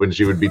issues, when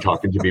she would be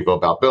talking to people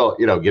about bill,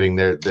 getting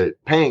their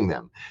paying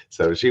them.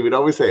 So she would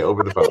always say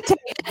over the phone.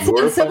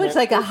 It's so much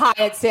like a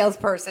Hyatt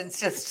salesperson,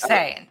 just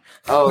saying.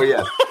 Oh,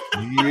 yeah.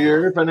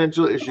 Your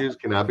financial issues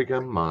cannot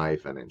become my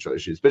financial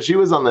issues. But she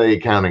was on the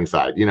accounting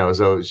side,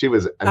 so she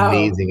was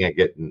amazing at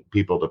getting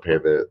people to pay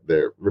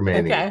their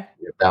remaining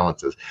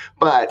balances.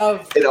 But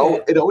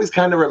it always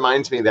kind of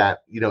reminds me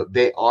that,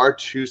 they are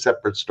two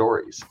separate stories.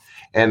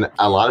 And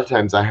a lot of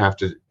times I have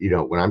to,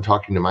 when I'm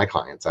talking to my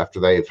clients after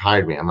they've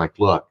hired me, I'm like,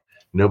 look,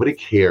 nobody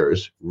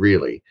cares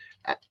really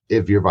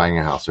if you're buying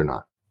a house or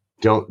not.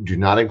 Do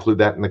not include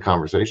that in the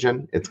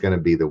conversation. It's going to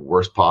be the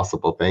worst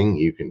possible thing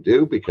you can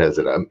do, because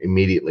it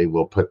immediately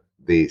will put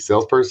the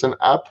salesperson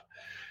up.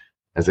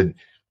 I said,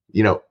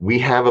 we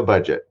have a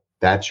budget.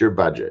 That's your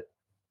budget.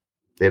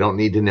 They don't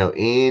need to know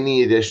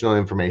any additional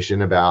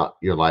information about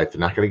your life. They're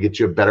not going to get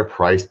you a better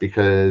price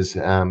because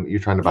you're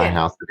trying to buy a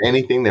house. If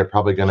anything, they're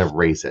probably going to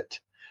raise it.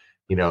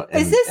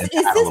 Is this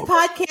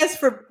podcast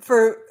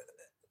for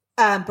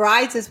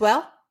brides as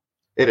well?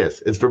 It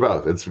is. It's for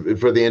both. It's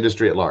for the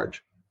industry at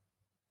large.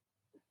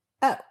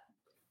 Oh,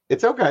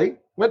 it's okay.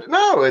 But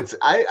no,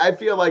 I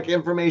feel like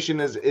information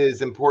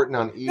is important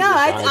on either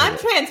side. I'm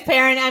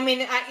transparent. I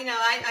mean,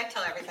 I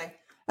tell everything.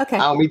 Okay.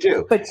 Oh, me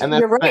too. But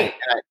you're right.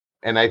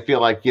 And I feel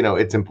like,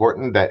 it's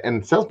important that,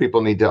 and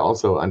salespeople need to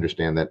also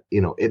understand that,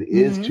 it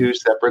is two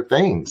separate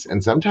things.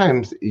 And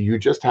sometimes you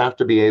just have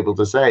to be able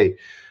to say,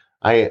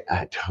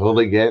 I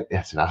totally get it.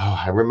 I said,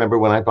 I remember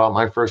when I bought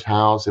my first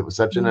house, it was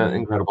such an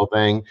incredible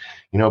thing,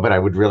 but I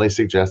would really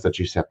suggest that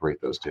you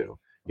separate those two.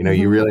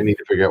 You really need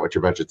to figure out what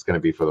your budget's going to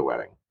be for the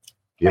wedding,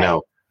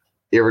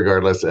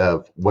 irregardless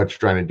of what you're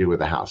trying to do with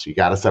the house. You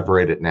got to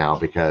separate it now,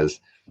 because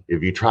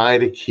if you try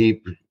to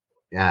keep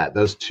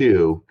those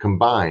two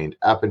combined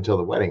up until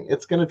the wedding,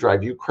 it's going to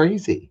drive you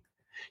crazy.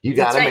 You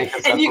got to make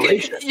a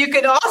separation. And you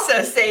could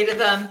also say to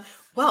them,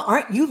 well,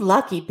 aren't you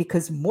lucky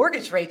because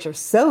mortgage rates are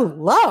so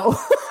low?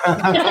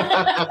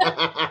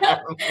 I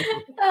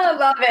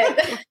love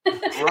it.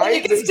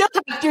 Right? You can still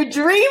have your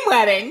dream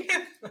wedding.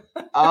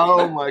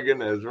 Oh my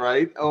goodness!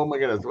 Right? Oh my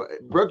goodness!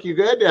 Brooke, you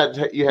good?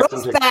 You have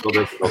some technical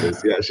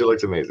difficulties. Yeah, she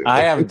looks amazing.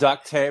 I have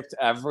duct taped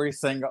every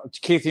single.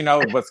 Keith, you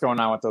know what's going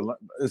on with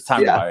it's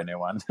time to buy a new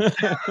one.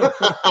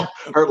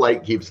 Her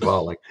light keeps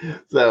falling,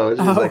 so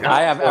she's like,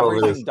 I have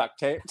everything duct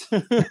taped.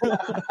 So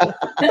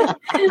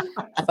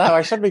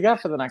I should be good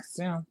for the next.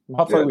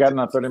 Hopefully we got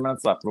another 30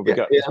 minutes left. We'll be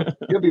good. Yeah,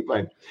 you'll be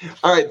fine.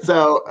 All right.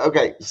 So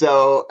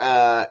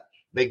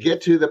they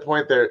get to the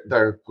point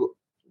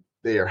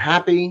they're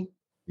happy.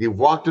 You've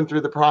walked them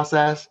through the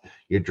process.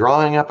 You're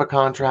drawing up a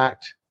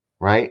contract,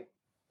 right?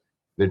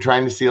 They're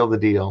trying to seal the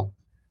deal.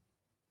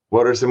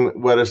 What are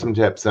some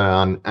tips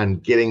on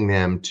getting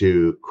them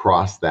to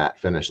cross that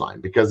finish line?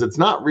 Because it's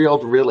not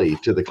reeled really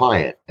to the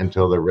client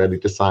until they're ready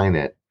to sign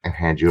it and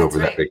hand you over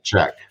that big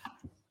check.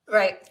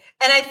 Right.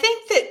 And I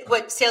think that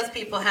what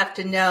salespeople have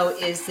to know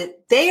is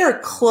that they are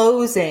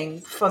closing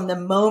from the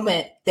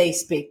moment they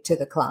speak to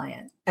the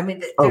client. I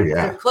mean,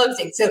 they're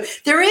closing. So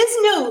there is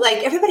no,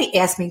 everybody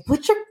asks me,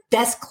 what's your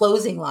best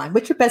closing line?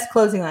 What's your best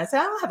closing line? I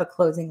said, I don't have a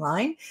closing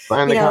line.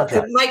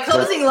 My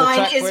closing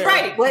line is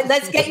right. Well,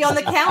 let's get you on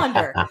the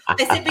calendar.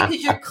 I said,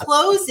 because you're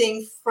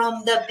closing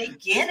from the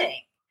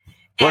beginning.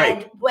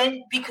 And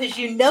because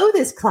you know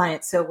this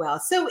client so well.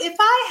 So if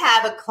I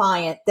have a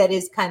client that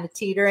is kind of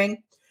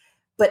teetering,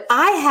 but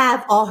I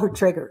have all her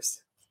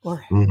triggers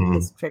or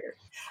his triggers.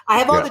 I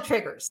have all the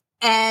triggers.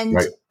 And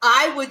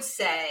I would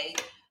say,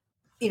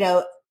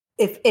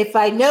 if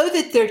I know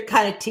that they're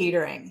kind of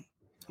teetering,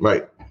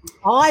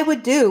 all I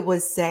would do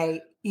was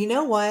say, you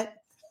know what?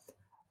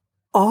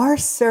 Our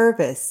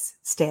service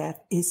staff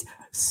is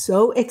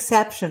so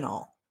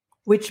exceptional,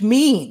 which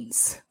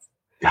means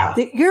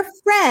that your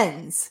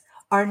friends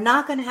are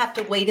not going to have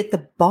to wait at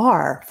the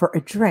bar for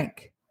a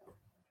drink.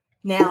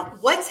 Now,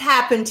 what's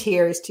happened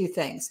here is two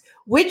things,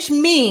 which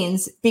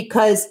means,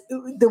 because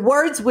the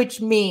words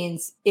which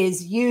means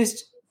is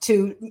used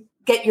to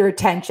get your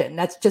attention.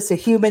 That's just a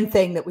human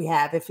thing that we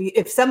have.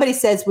 If somebody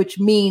says which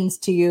means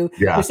to you,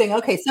 you're saying,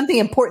 okay, something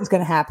important is going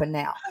to happen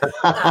now.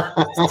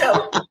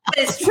 So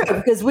it's true,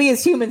 because we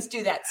as humans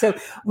do that. So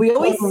we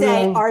always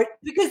say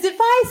because if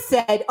I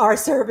said our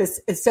service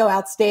is so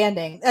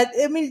outstanding,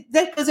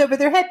 that goes over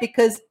their head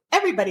because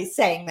everybody's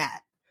saying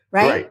that,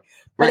 right?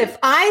 But if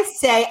I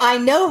say, I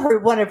know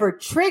one of her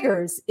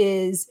triggers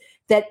is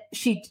that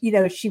she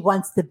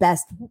wants the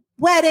best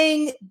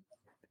wedding,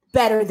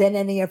 better than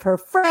any of her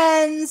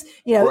friends.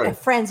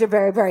 Friends are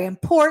very, very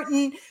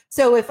important.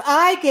 So if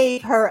I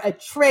gave her a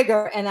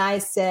trigger and I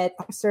said,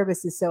 our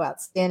service is so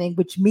outstanding,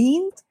 which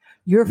means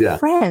your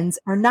friends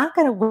are not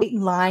going to wait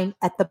in line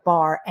at the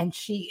bar. And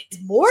she is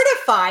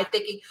mortified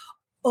thinking,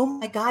 oh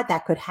my God,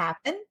 that could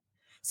happen.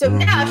 So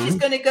now she's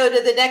going to go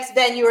to the next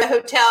venue or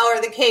hotel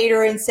or the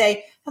caterer and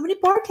say, how many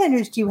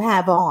bartenders do you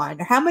have on?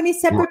 Or how many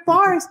separate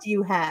bars do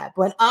you have?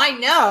 When I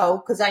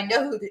know, because I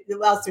know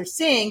who else they're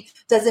seeing,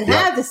 doesn't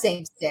have the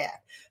same staff.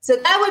 So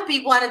that would be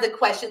one of the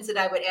questions that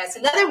I would ask.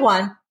 Another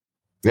one,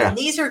 and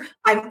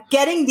I'm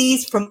getting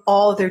these from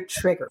all their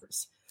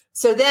triggers.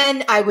 So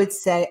then I would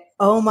say,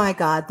 oh my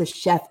God, the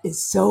chef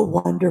is so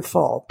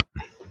wonderful.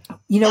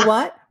 You know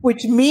what?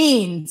 Which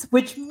means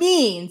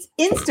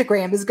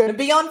Instagram is going to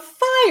be on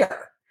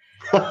fire.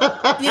 They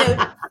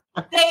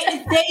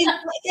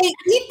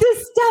eat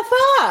this stuff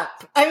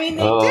up. I mean,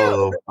 they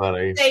do.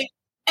 Funny.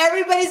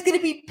 Everybody's going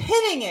to be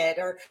pinning it,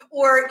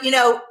 or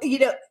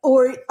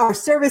our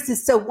service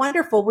is so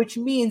wonderful, which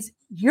means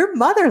your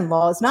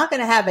mother-in-law is not going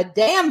to have a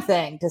damn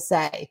thing to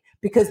say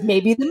because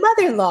maybe the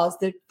mother-in-law is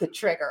the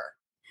trigger.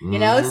 So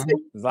as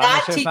long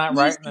as she's not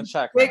writing the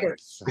check. But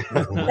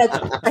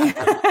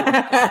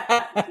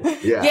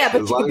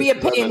you could be a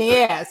pain in the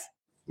ass.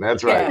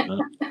 That's right.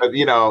 But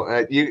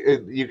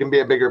you can be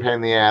a bigger pain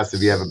in the ass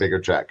if you have a bigger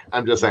check.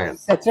 I'm just saying.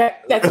 That's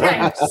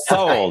right.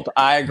 Sold.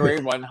 I agree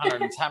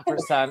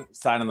 110%.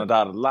 Signing the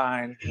dotted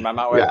line.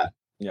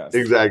 Yes.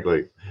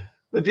 Exactly.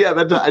 But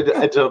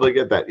I totally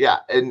get that. Yeah.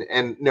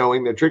 And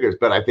knowing the triggers.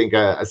 But I think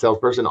a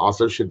salesperson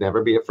also should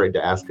never be afraid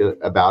to ask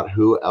about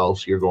who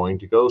else you're going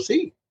to go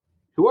see.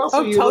 Who else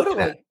are you looking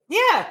at?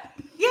 Yeah.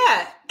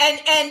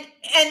 And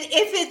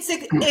if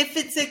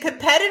it's a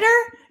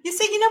competitor, you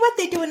say, you know what,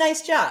 they do a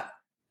nice job.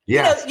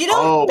 Yes. You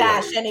don't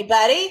bash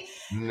anybody.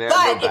 Never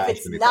but if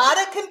it's not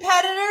a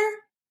competitor,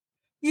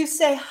 you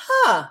say,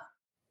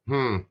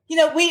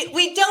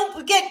 we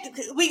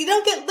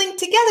don't get linked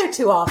together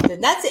too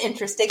often. That's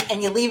interesting.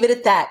 And you leave it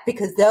at that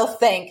because they'll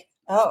think,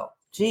 oh,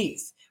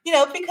 geez.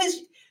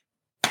 Because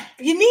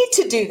You need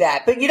to do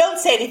that, but you don't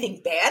say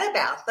anything bad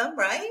about them,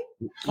 right?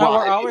 Well,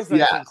 we're always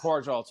nice and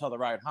cordial till the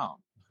ride home.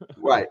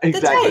 Right,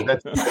 exactly.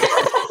 That's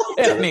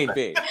If need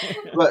be.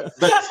 But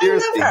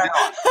seriously,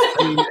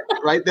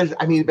 right?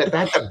 But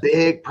that's a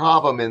big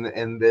problem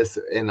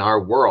in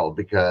our world,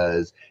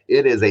 because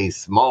it is a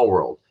small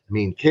world. I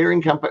mean,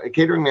 catering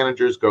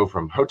managers go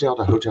from hotel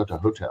to hotel to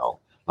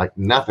hotel like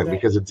nothing,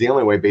 because it's the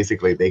only way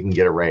basically they can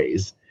get a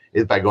raise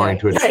is by going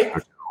to a different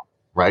hotel,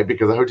 right?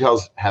 Because the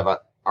hotels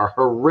are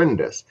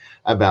horrendous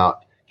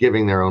about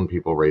giving their own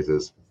people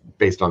raises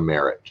based on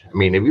merit. I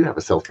mean, if you have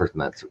a salesperson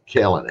that's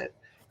killing it,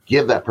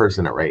 give that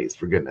person a raise,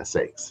 for goodness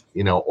sakes,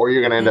 or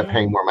you're going to end up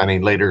paying more money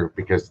later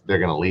because they're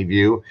going to leave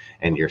you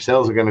and your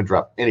sales are going to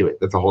drop. Anyway,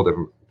 that's a whole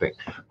different thing.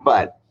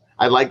 But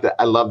I like that.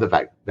 I love the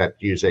fact that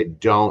you say,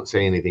 don't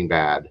say anything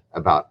bad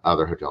about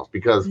other hotels,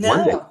 because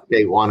one day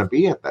they want to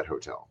be at that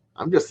hotel.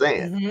 I'm just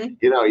saying,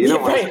 you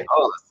don't want to say,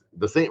 oh,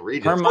 the St.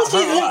 Regis.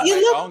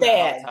 You look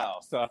bad.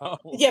 Hotel, so.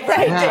 Yeah,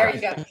 right. Yeah. There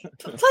you go.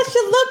 Plus,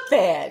 you look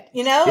bad.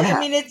 Yeah. I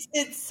mean, it's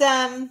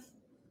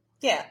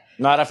yeah.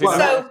 Not if you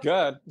look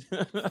good.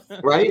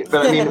 Right?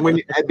 But I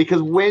mean,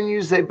 because when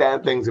you say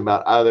bad things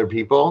about other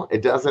people,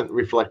 it doesn't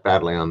reflect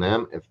badly on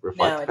them. It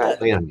reflects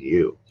badly on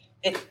you.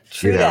 It's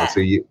true.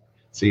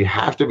 So you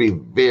have to be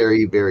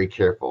very, very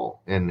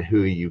careful in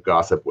who you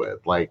gossip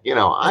with. Like,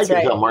 I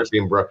can tell Marcy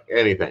and Brooke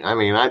anything. I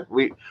mean,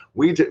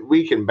 we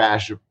can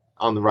bash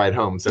on the ride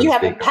home. So you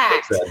have a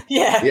pact.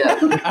 Yeah.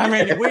 I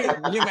mean,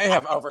 you may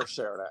have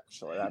overshared,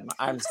 actually.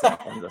 I'm just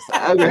saying.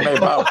 Okay. You may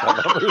both have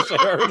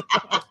overshared.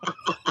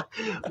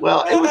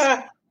 Well, it was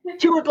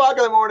 2:00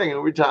 in the morning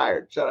and we're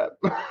tired. Shut up.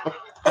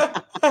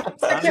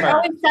 But you're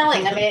always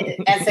selling. I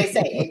mean, as they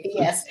say,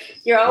 yes,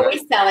 you're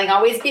always selling,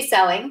 always be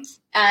selling.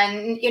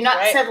 And you're not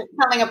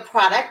selling a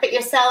product, but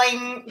you're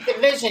selling the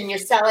vision. You're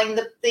selling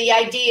the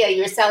idea.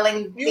 You're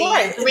selling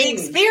the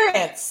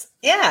experience.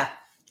 Yeah.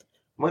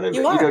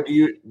 Do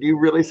you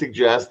really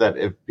suggest that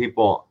if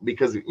people,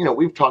 because,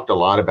 we've talked a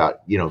lot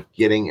about,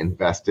 getting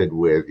invested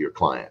with your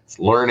clients,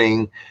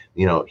 learning,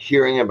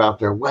 hearing about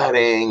their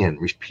wedding and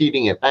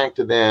repeating it back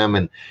to them.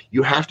 And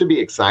you have to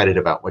be excited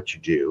about what you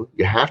do.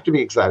 You have to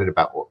be excited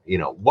about,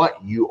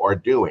 what you are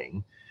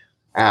doing.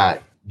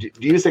 Do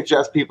you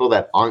suggest people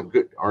that aren't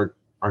good,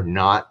 are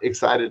not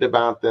excited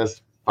about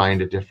this,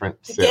 find a different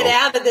sales? Get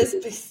out of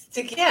this.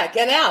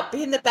 Get out.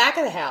 Be in the back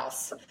of the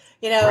house.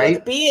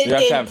 Right? Be in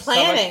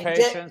planning. So much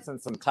patience and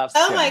some tough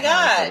skin. Oh my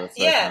God.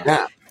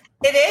 Yeah.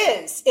 It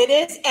is.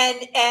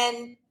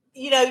 And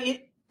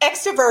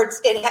extroverts,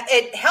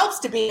 it helps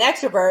to be an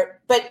extrovert,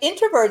 but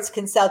introverts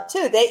can sell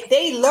too.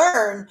 They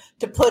learn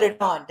to put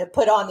on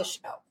the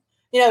show.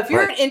 If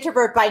you're an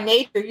introvert by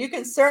nature, you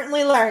can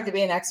certainly learn to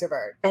be an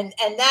extrovert. And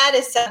that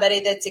is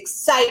somebody that's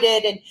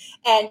excited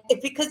and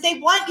because they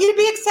want you to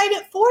be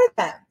excited for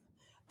them.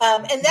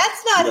 And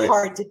that's not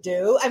hard to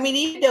do. I mean,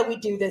 even though we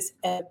do this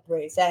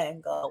every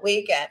single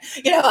weekend,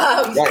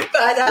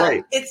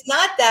 but it's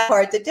not that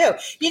hard to do.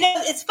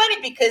 It's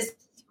funny because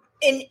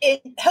in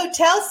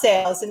hotel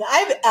sales, and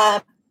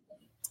I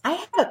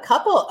have a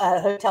couple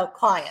of hotel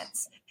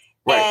clients,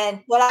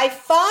 and what I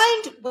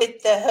find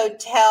with the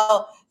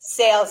hotel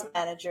sales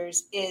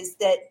managers is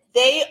that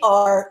they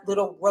are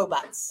little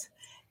robots.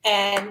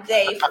 And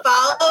they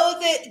follow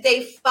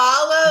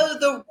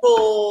the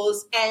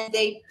rules, and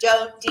they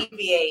don't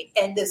deviate.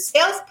 And the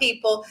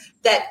salespeople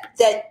that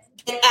get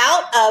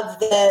out of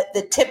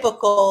the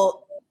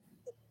typical,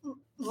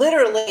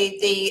 literally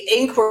the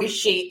inquiry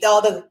sheet,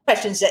 all the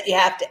questions that you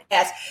have to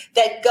ask,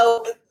 that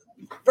go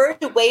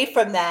verge away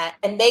from that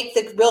and make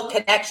the real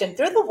connection,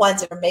 they're the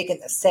ones that are making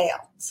the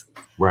sales.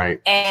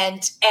 Right.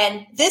 And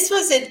this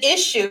was an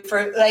issue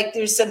for I've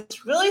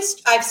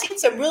seen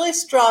some really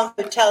strong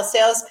hotel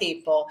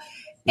salespeople,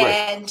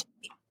 and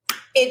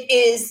it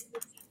is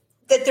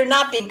that they're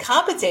not being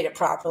compensated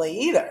properly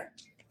either,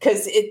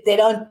 because they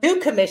don't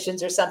do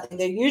commissions or something.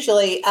 They're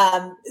usually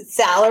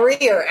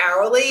salary or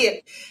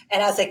hourly.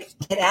 And I was like,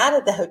 get out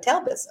of the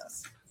hotel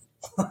business.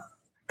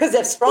 Because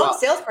a strong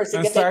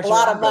salesperson can make a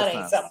lot of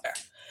money somewhere.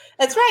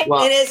 That's right.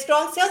 And a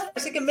strong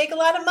salesperson can make a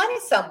lot of money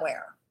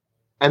somewhere.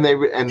 And they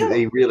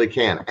really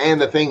can. And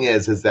the thing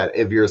is that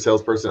if you're a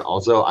salesperson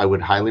also, I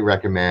would highly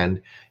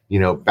recommend,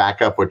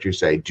 back up what you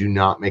say. Do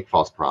not make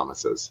false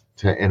promises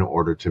in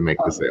order to make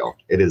the sale.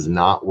 It is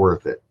not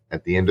worth it.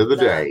 At the end of the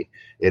day,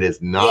 it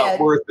is not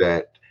worth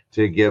it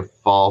to give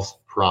false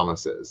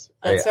promises.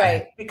 That's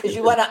right. Because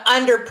you want to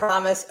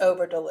under-promise,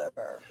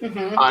 over-deliver.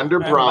 Mm-hmm.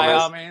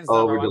 Under-promise,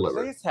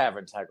 over-deliver. Please have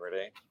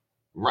integrity.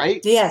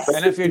 Right? Yes.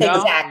 And if you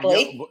don't,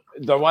 exactly.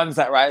 The ones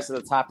that rise to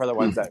the top are the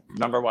ones that,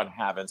 number one,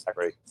 have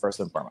integrity,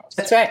 first and foremost.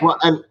 That's right. Well,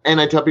 and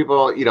I tell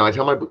people, I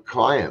tell my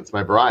clients,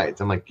 my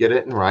brides, I'm like, get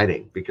it in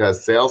writing,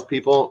 because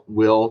salespeople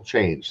will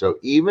change. So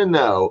even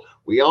though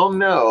we all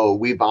know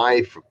we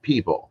buy from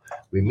people,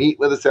 we meet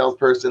with a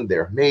salesperson,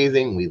 they're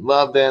amazing, we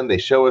love them, they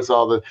show us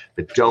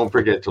but don't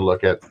forget to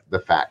look at the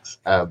facts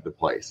of the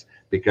place,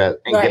 get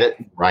it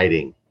in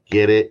writing.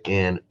 Get it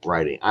in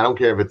writing. I don't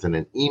care if it's in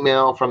an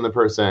email from the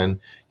person,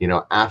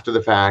 after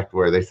the fact,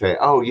 where they say,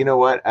 oh, you know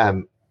what?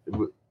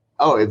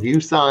 oh, if you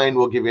sign,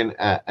 we'll give you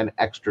an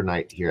extra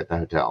night here at the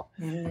hotel.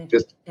 Mm-hmm.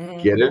 Just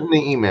get it in the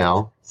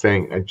email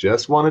saying, I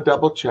just want to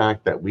double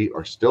check that we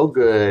are still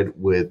good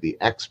with the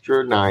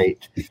extra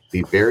night.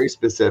 Be very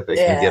specific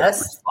and get a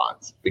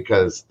response,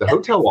 because the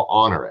hotel will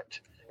honor it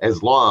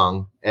as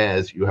long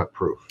as you have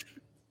proof.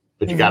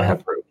 But you got to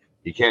have proof.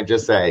 You can't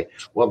just say,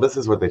 well, this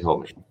is what they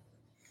told me.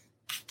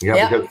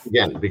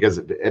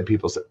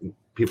 Because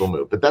people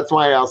move. But that's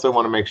why I also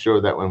want to make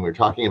sure that when we're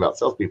talking about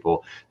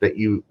salespeople, that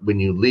when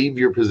you leave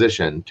your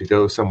position to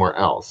go somewhere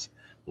else,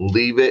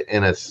 leave it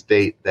in a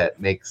state that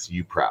makes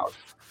you proud.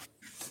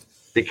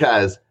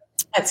 Because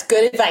that's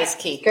good advice,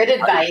 Keith. Good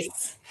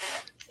advice.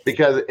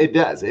 Because it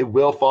does. It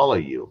will follow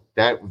you.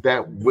 That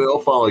will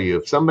follow you.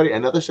 If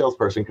another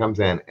salesperson comes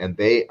in and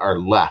they are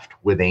left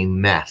with a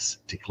mess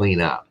to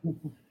clean up,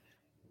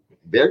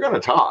 they're going to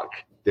talk.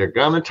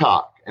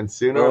 And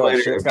sooner or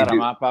later, she's got to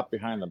mop up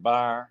behind the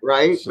bar.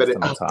 Right?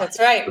 That's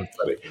right.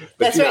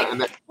 That's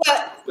right.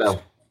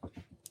 Go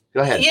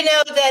ahead. You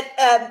know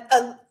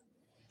that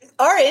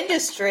our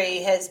industry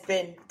has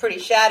been pretty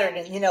shattered,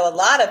 and a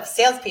lot of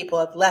salespeople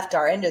have left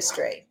our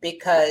industry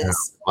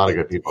because a lot of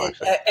good people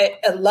actually.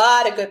 A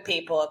lot of good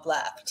people have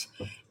left,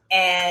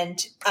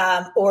 and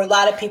or a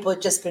lot of people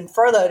have just been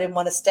furloughed and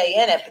want to stay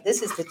in it. But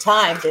this is the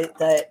time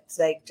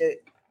to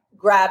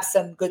grab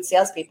some good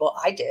salespeople.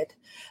 I did.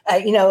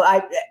 I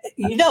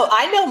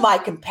know my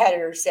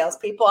competitor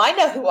salespeople. I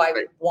know who I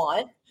would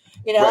want.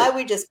 I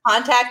would just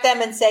contact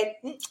them and say,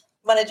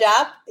 want a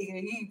job?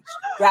 You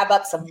grab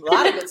up a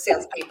lot of good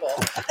salespeople.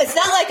 It's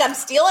not like I'm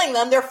stealing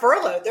them. They're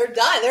furloughed. They're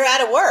done. They're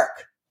out of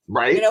work.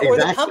 Right. Or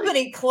the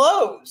company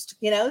closed,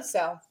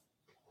 so.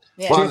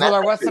 Yeah.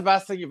 Well, what's the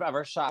best thing you've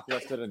ever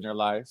shoplifted in your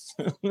life?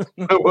 I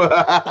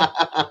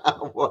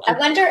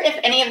wonder if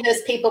any of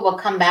those people will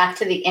come back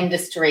to the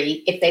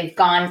industry if they've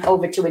gone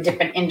over to a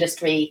different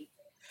industry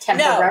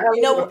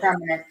temporarily or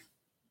permanent.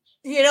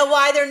 You know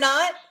why they're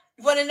not?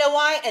 You want to know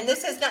why? And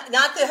this is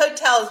not the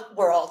hotel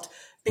world,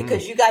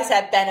 because you guys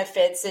have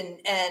benefits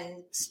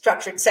and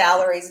structured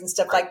salaries and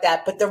stuff like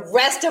that. But the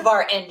rest of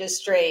our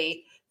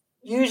industry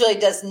usually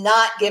does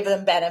not give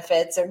them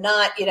benefits or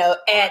not,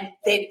 and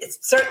it's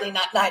certainly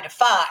not 9 to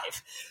 5.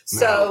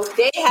 So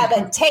they have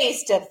a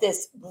taste of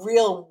this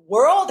real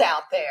world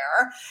out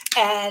there,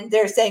 and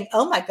they're saying,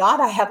 oh my God,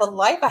 I have a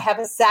life. I have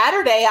a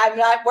Saturday. I'm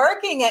not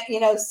working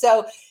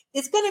so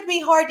it's going to be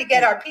hard to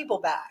get our people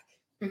back.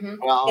 Mm-hmm.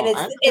 Well, and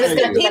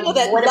it's the people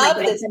that love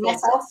this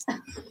business.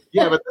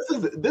 Yeah, but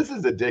this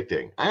is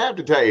addicting. I have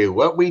to tell you,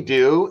 what we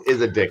do is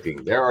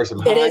addicting. There are some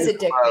highs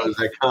and lows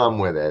that come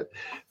with it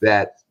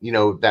that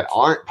that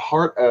aren't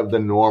part of the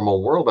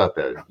normal world out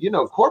there.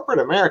 Corporate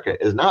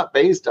America is not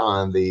based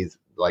on these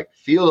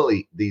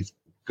these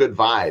good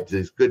vibes,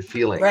 these good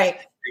feelings. Right.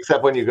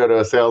 Except when you go to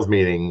a sales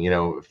meeting,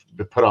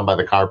 put on by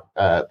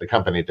the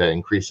company to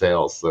increase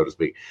sales, so to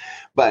speak.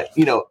 But,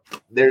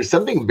 there's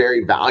something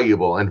very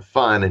valuable and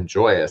fun and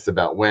joyous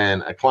about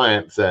when a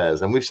client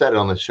says, and we've said it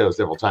on the show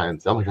several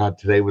times, oh my God,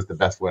 today was the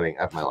best wedding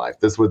of my life.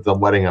 This was the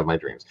wedding of my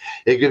dreams.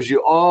 It gives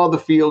you all the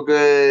feel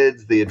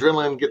goods, the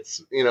adrenaline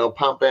gets,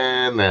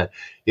 pumping,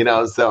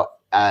 so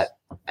I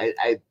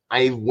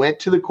went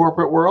to the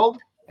corporate world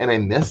and I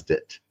missed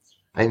it.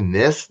 I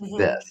missed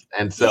this.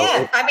 And so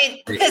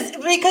because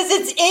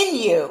it's in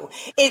you.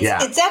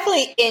 It's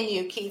definitely in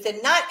you, Keith, and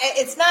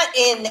it's not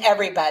in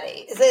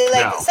everybody.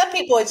 Some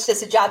people it's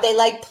just a job. They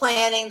like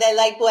planning, they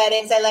like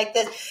weddings, they like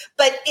this.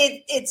 But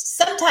it's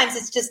sometimes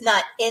it's just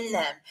not in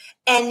them.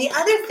 And the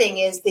other thing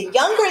is, the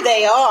younger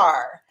they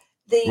are,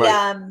 the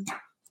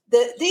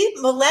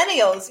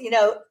millennials,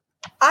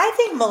 I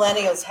think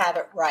millennials have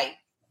it right,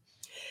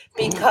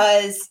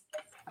 because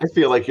I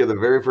feel like you're the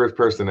very first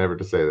person ever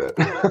to say that.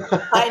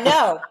 I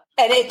know.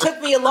 And it took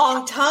me a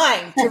long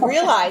time to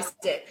realize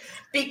it.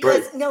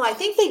 Because, I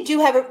think they do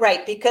have it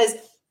right. Because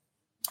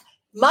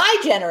my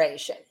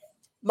generation,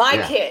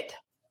 kid,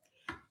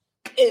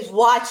 is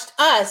watched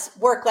us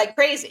work like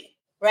crazy,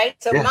 right?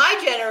 So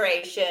my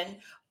generation,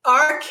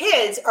 our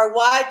kids are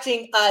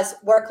watching us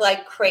work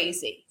like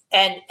crazy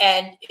and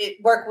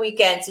work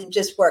weekends and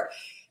just work.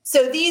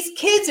 So these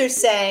kids are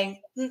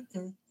saying,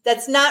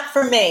 that's not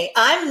for me.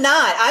 I'm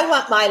not. I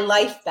want my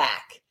life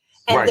back.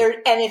 And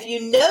and if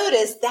you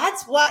notice,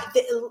 that's what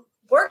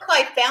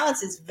work-life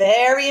balance is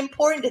very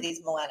important to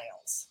these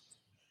millennials.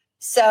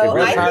 So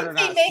I think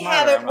they may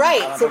have it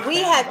right. So we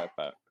have.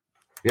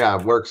 Yeah,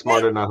 work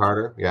smarter, not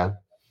harder. Yeah.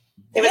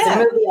 There was a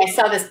movie I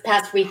saw this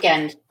past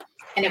weekend,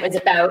 and it was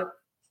about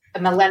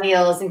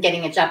millennials and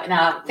getting a job. And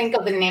I'll think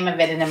of the name of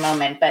it in a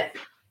moment, but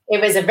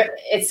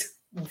it's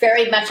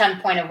very much on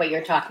point of what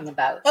you're talking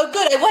about. Oh,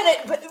 good. I want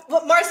it,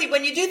 but Marcy,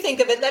 when you do think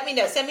of it, let me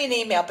know. Send me an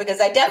email,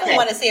 because I definitely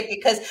want to see it,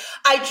 because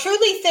I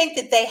truly think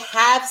that they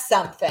have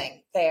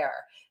something there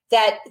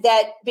that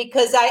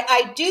because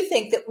I do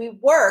think that we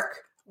work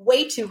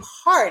way too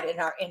hard in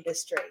our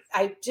industry.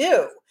 I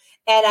do.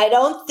 And I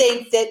don't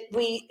think that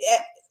we,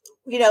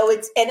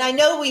 and I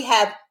know we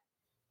have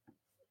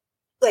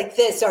like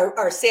this,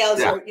 our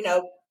sales are,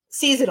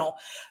 seasonal.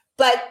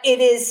 But it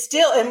is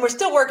still, and we're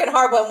still working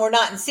hard when we're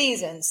not in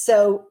season.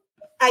 So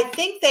I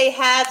think they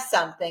have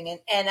something.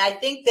 And I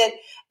think that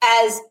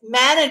as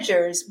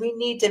managers, we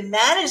need to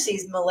manage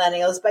these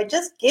millennials by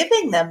just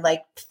giving them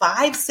like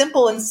 5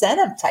 simple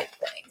incentive type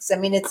things. I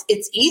mean,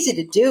 it's easy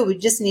to do. We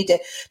just need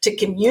to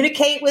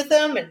communicate with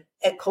them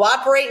and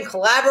cooperate and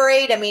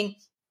collaborate. I mean,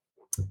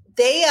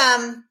 they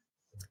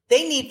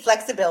need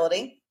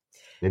flexibility.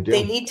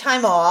 They need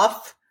time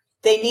off.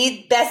 They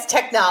need best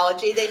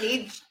technology. They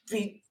need to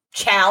be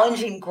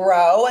challenged and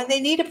grow, and they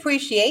need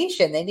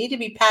appreciation. They need to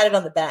be patted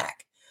on the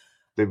back.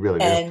 They really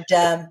do. And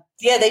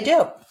they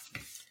do.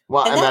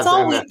 Well, and that's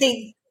all we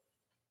think.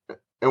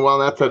 And while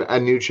that's a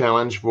new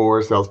challenge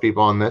for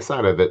salespeople on this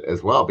side of it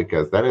as well,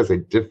 because that is a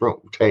different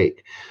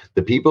take.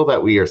 The people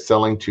that we are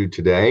selling to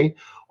today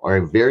are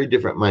a very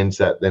different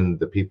mindset than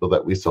the people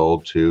that we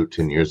sold to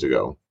 10 years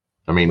ago.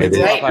 I mean, it's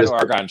right. Just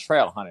Oregon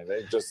Trail, honey.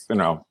 They just,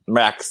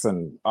 Max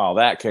and all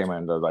that came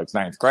into like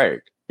 9th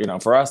grade.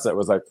 For us, it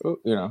was like,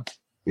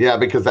 Yeah,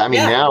 because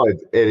now it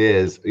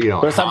is,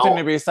 There's something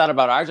to be said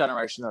about our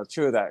generation, though,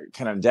 too, that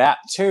can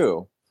adapt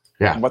to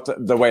what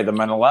the way the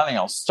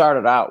millennials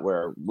started out,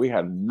 where we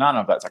had none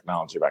of that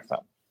technology back then.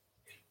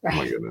 Right. Oh,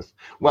 my goodness.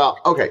 Well,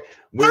 okay.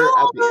 We're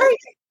at the end.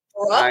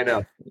 I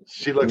know.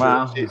 She looks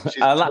she's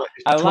a lot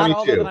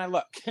older than I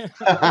look.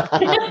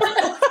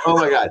 Oh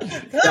my God.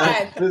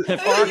 I really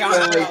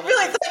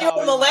thought you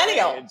were a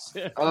millennial.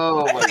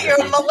 Oh my God. You're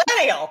a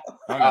millennial.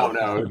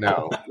 Oh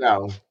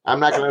no. I'm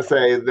not going to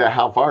say that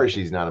how far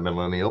she's not a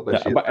millennial,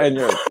 but she's and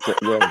you're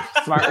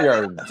smart.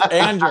 You're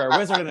a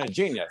wizard and a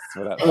genius.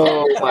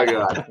 Oh my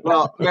God.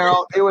 Well,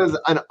 Meryl, it was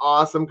an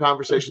awesome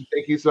conversation.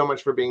 Thank you so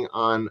much for being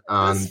on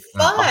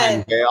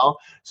Behind the Veil.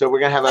 So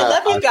we're gonna have I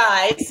love you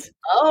guys.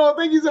 Oh,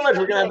 thank you so much.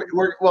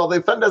 Well,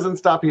 the fun doesn't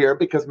stop here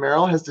because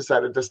Meryl has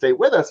decided to stay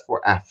with us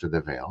for After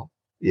the Veil.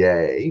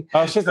 Yay!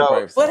 Oh, she's a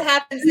brave. What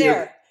happens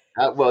there?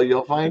 Well,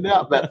 you'll find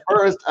out. But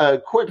first, a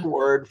quick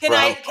word. Can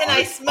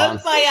I smoke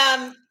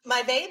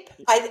my vape?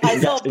 I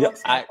saw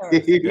Brooks.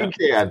 You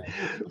can.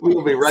 We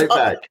will be right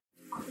back.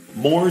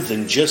 More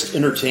than just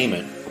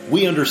entertainment,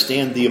 we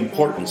understand the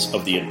importance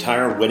of the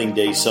entire wedding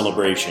day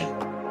celebration.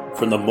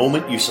 From the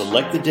moment you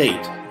select the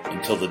date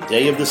until the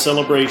day of the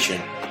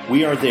celebration,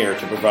 we are there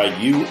to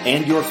provide you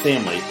and your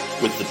family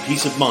with the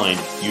peace of mind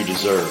you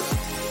deserve.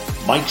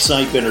 Mike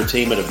Sipe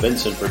Entertainment of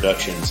Benson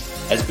Productions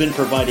has been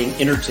providing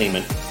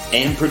entertainment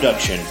and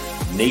production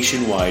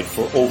nationwide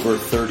for over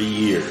 30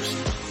 years.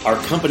 Our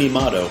company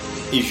motto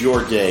is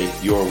your day,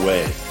 your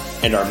way.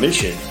 And our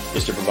mission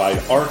is to provide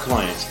our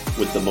clients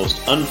with the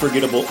most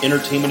unforgettable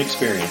entertainment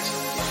experience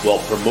while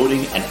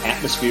promoting an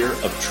atmosphere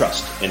of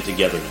trust and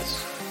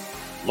togetherness.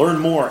 Learn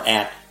more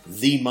at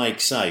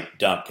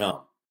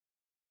themikesipe.com.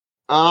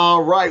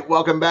 All right,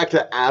 welcome back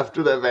to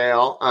After the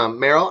Veil.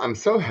 Meryl, I'm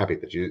so happy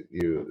that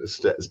you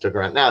stuck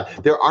around. Now,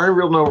 there are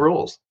no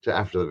rules to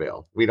After the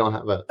Veil. We don't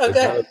have a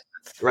okay.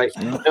 Right.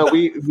 No,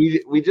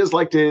 we just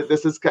like to,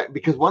 this is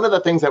because one of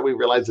the things that we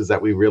realized is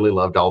that we really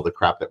loved all the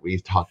crap that we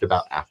talked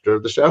about after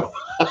the show.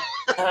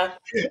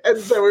 And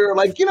so we were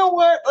like, you know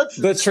what?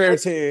 The true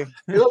tea.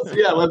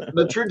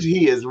 The true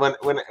tea is when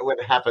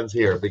it happens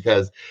here,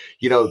 because,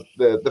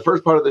 the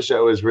first part of the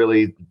show is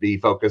really be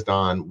focused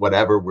on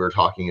whatever we're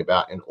talking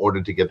about in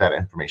order to get that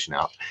information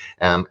out.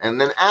 And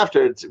then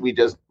after we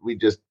just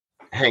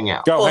hang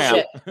out. Go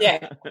ham.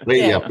 Yeah.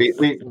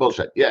 We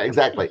bullshit. Yeah,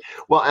 exactly.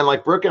 Well, and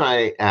like Brooke and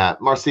I,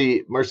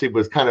 Marcy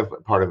was kind of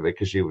part of it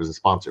because she was a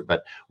sponsor,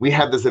 but we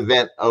had this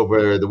event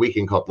over the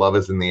weekend called Love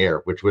is in the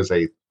Air, which was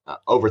a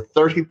over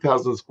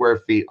 30,000 square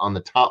feet on the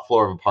top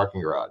floor of a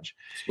parking garage.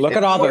 Look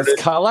at all this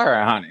color,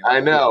 honey.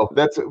 I know.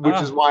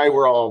 Which is why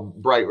we're all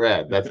bright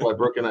red. That's why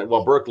Brooke and I,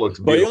 Brooke looks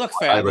beautiful. Well, you look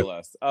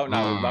fabulous.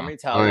 Let me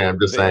tell you. I'm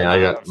just saying, I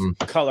got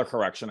color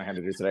correction I had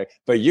to do today.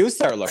 But you,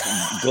 sir, look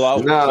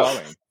glowing.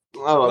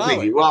 Oh,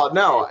 thank you. Well,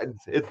 no,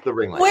 it's the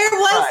ring light. Where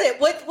was it?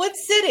 What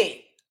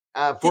city?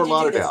 Fort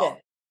Lauderdale.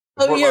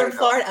 You're in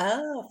Florida.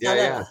 Oh,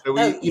 yeah.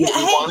 So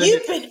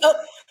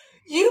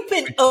you've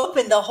been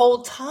open the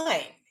whole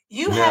time.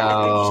 You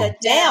haven't been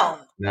shut down.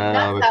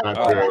 No, that's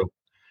not true.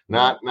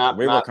 Not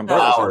we were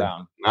completely shut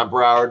down. Not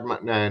Broward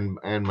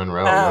and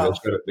Monroe. Oh.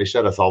 No, they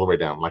shut us all the way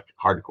down, like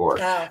hardcore.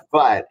 Oh.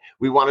 But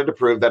we wanted to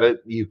prove that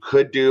you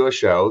could do a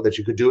show, that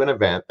you could do an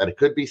event, that it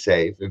could be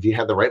safe if you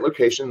had the right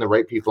location, the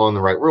right people, and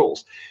the right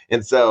rules.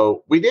 And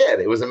so we did.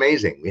 It was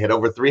amazing. We had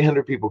over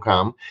 300 people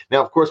come.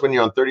 Now, of course, when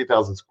you're on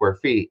 30,000 square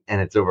feet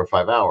and it's over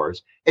 5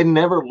 hours, it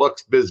never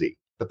looks busy.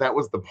 But that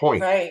was the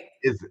point. Right.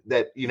 Is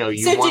that, you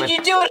So did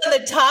you do it on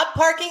the top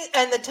parking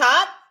and the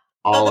top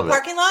of the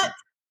parking lot?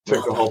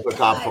 Took the whole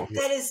top.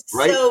 That is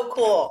so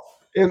cool.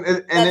 And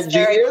it's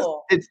genius.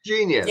 Cool. It's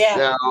genius.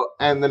 Yeah.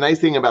 And the nice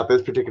thing about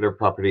this particular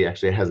property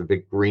actually has a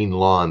big green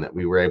lawn that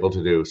we were able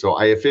to do. So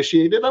I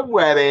officiated a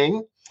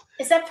wedding.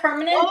 Is that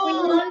permanent? Green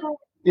lawn?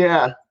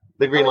 Yeah.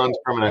 The green lawn's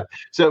permanent.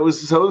 So it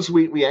was so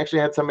sweet. We actually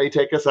had somebody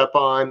take us up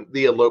on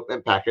the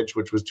elopement package,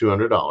 which was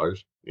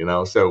 $200.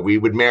 So we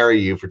would marry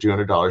you for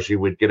 $200. You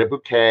would get a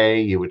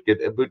bouquet, you would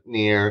get a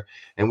boutonniere,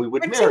 and we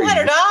would marry you.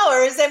 $200.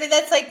 I mean,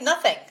 that's like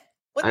nothing.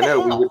 What the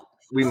hell?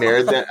 we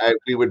married that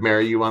we would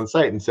marry you on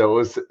site, and so it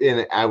was.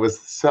 And I was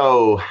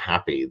so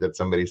happy that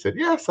somebody said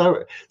yes.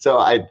 It's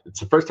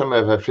the first time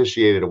I've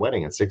officiated a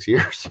wedding in 6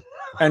 years,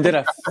 and did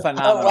a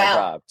phenomenal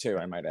job too.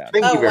 I might add.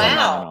 Thank you very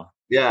much.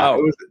 Yeah,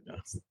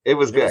 it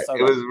was good.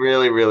 It was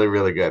really, really,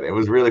 really good. It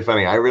was really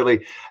funny.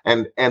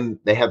 And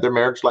they had their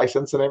marriage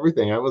license and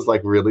everything. I was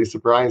like really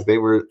surprised they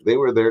were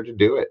there to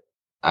do it.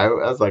 I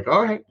was like,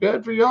 all right,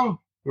 good for y'all.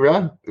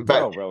 Yeah,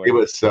 but really? It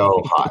was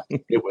so hot.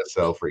 It was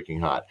so freaking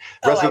hot.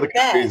 The rest of the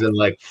country's in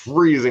like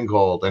freezing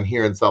cold, and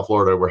here in South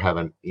Florida, we're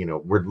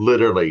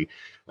literally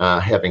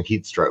having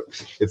heat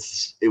strokes.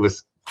 It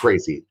was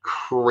crazy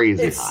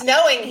It's hot.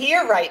 Snowing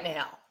here right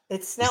now.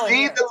 It's snowing.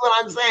 See, that's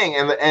what I'm saying.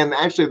 And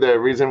actually, the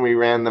reason we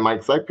ran the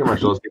Mike Slipe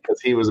commercial is because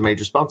he was a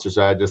major sponsor.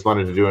 So I just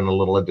wanted to do a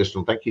little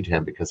additional thank you to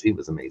him because he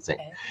was amazing.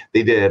 Okay.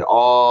 They did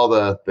all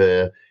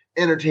the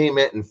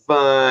entertainment and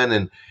fun,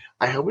 and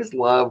I always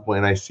love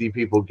when I see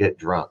people get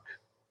drunk,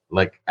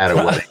 like at a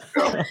wedding.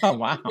 Oh,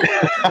 wow.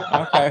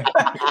 Okay.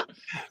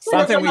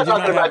 Something we do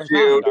not have about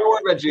you. Don't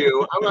worry about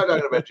you. I'm not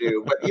talking about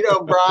you. But,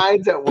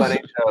 brides at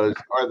wedding shows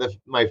are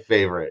my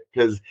favorite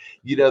because,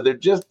 they're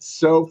just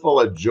so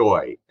full of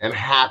joy and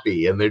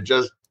happy, and they're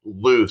just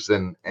loose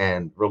and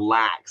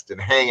relaxed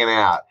and hanging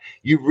out.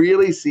 You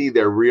really see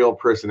their real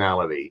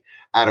personality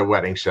at a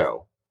wedding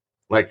show,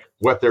 like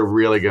what they're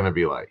really going to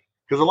be like.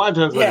 Because a lot of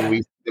times when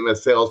we see them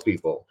as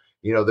salespeople,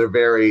 they're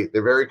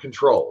very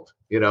controlled.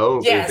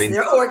 Yes,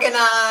 they're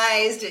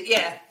organized.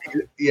 Yeah.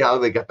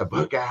 They got the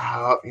book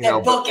out.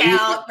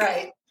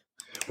 Right.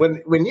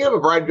 When you have a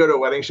bride go to a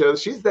wedding show,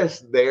 she's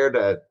just there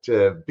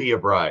to be a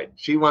bride.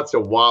 She wants to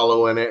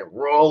wallow in it,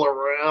 roll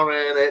around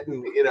in it,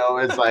 and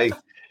it's like,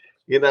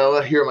 here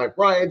are my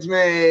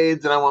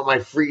bridesmaids, and I want my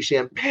free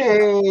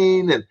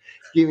champagne, and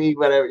give me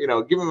whatever,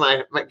 give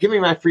me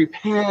my free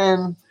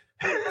pen.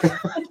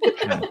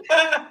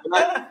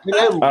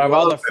 Out of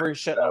all the free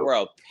shit in the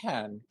world,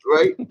 pen.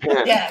 Right?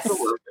 Pen. Yes.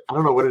 I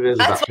don't know what it is.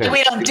 That's why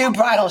we don't do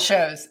bridal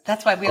shows.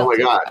 That's why we don't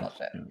do bridal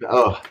shows.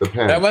 Oh, the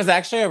pen. It was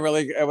actually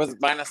it was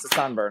minus the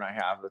sunburn I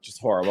have, which is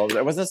horrible.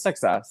 It was a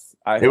success.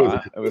 It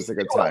was a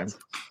good time.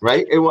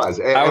 Right? It was.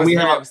 And I was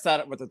very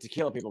upset with the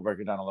tequila people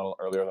breaking down a little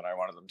earlier than I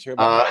wanted them to.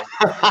 But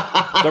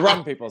the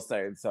rum people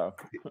stayed, so.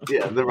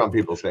 Yeah, the rum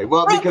people stayed.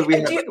 Well, Brooke, because we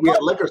have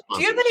liquor sponsors.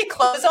 Do you have any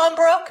clothes on,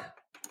 Brooke?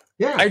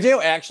 Yeah, I do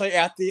actually.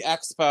 At the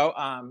expo,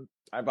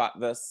 I bought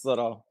this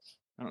little.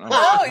 I don't know.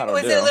 Oh,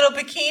 was it a little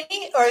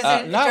bikini or is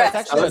it? No, it's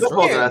actually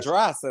a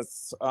dress.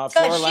 It's floor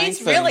length.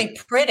 She's really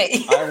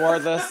pretty. I wore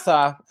this.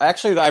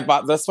 Actually, I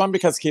bought this one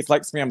because Keith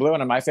likes me in blue,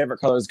 and my favorite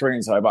color is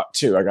green, so I bought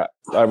two.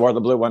 I wore the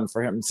blue one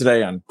for him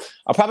today, and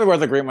I'll probably wear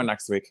the green one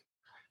next week.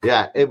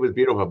 Yeah, it was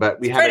beautiful, but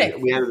we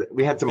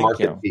had some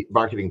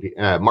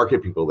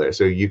market people there,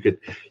 so you could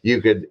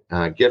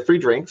get free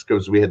drinks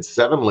because we had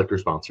 7 liquor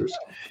sponsors.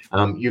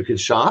 You could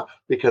shop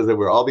because there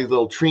were all these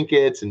little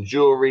trinkets and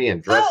jewelry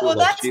and dresses. Oh, well,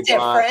 that's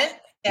different.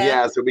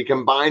 Yeah, so we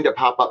combined a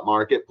pop-up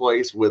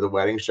marketplace with a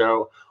wedding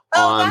show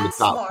on the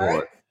top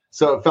floor.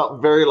 So it felt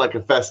very like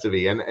a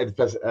festivity and a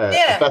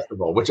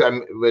festival, which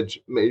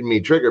made me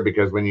trigger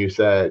because when you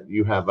said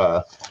you have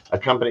a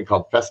company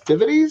called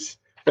Festivities.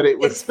 But it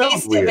was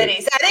spelled weird.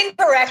 I didn't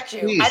correct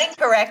you.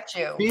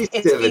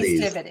 It's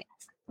Festivities.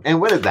 And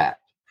what is that?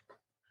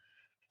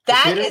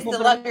 That is the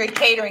luxury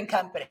catering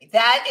company.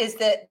 That is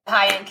the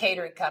high-end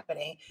catering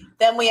company.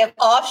 Then we have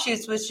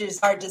Offshoots, which is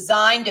our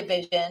design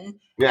division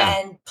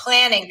and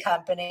planning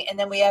company. And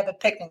then we have a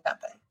picnic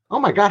company. Oh,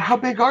 my God. How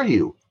big are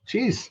you?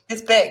 Jeez.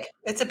 It's big.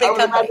 It's a big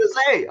company. I was about to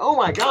say, oh,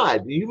 my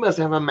God. You must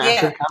have a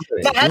massive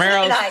company.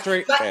 Meryl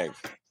Street big.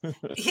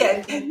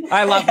 Yeah,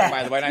 I love her,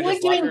 by the way. And you I were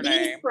doing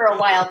bees for a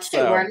while too,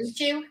 weren't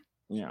you?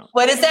 Yeah.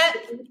 What is that?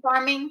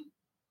 Farming.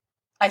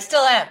 I still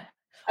am.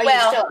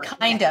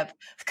 Kind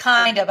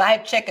of. I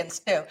have chickens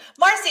too.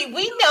 Marcy,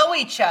 we know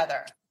each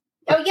other.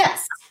 Oh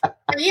yes,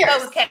 for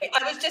years. Okay,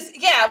 I was just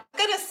I'm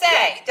gonna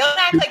say, don't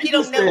act like you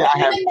don't know.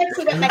 I met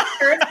you at my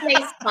first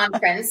place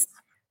conference,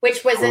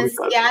 which was in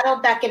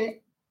Seattle back in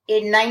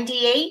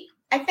 '98,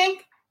 I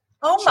think.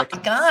 Oh my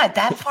God,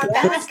 that far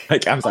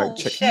back? I'm sorry,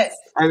 chickens. Shit.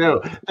 I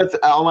know. That's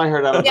all I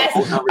heard out of the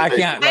whole conversation. I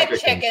can't. I have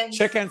chickens.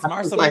 Chickens,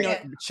 Marcy, we know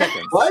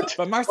chickens. What?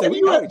 But Marcy,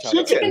 we know each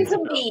other. Chickens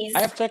and bees. I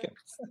have chickens.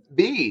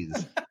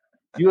 Bees.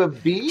 You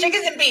have bees?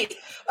 Chickens and bees.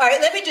 All right,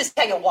 let me just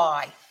tell you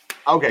why.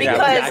 Okay, because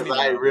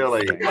I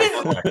really. I've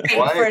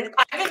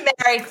been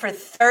married for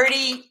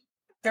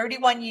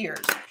 31 years.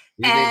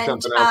 You need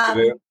something else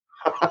to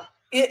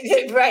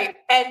do? Right.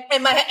 And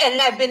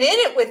I've been in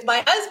it with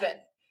my husband.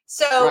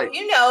 So,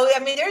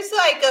 there's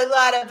like a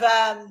lot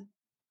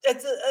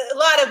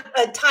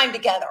of time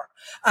together.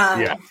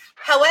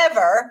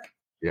 However,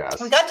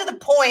 we got to the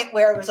point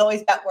where it was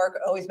always about work.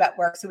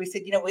 So we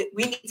said,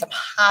 we need some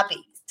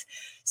hobbies.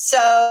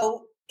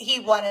 So he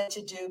wanted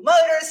to do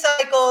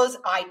motorcycles.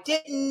 I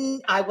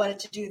didn't. I wanted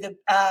to do the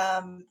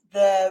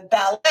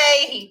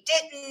ballet. He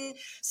didn't.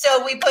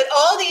 So we put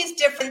all these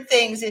different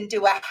things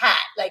into a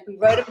hat. Like we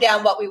wrote them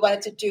down what we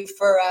wanted to do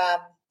for,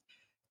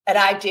 and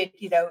I did,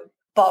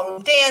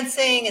 ballroom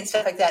dancing and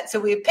stuff like that. So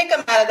we would pick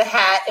them out of the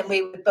hat and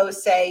we would both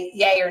say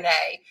yay or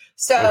nay.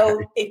 So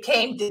it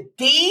came to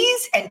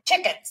bees and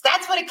chickens.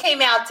 That's what it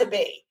came out to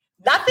be.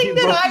 Nothing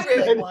that I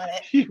really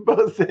wanted. You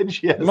both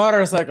said yes.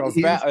 Motorcycles.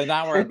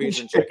 Now we're at bees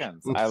and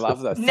chickens. I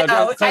love this. No,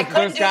 I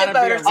couldn't do the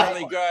motorcycle.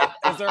 Really good.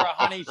 Is there a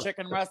honey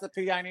chicken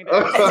recipe I need to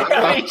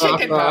honey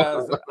chicken?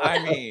 Because, I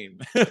mean,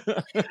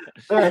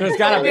 there's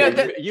got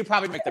to be. You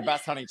probably make the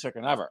best honey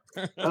chicken ever.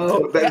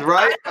 Oh, that's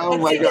right. Oh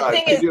my God! The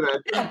thing is,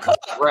 I don't cook.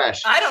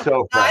 Fresh. I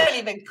don't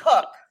even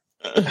cook.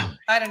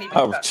 I don't even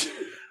cook.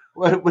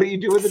 What do you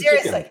do with the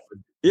chicken?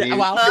 Yeah,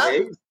 well,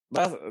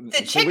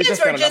 the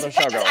chickens were just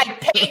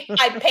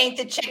I paint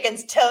the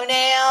chicken's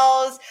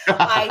toenails.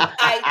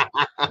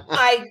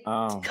 I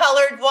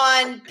colored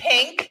one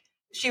pink.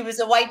 She was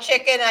a white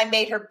chicken. I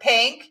made her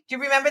pink. Do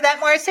you remember that,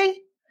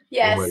 Marcy?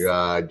 Yes. Oh my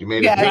God! You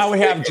made it. Now we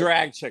have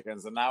drag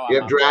chickens, and now you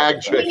have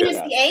drag chickens. You use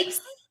the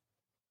eggs.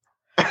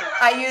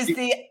 I use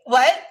the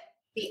what?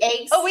 The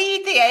eggs. Oh, we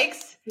eat the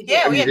eggs.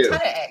 Yeah, we had a ton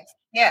of eggs.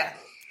 Yeah.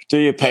 Do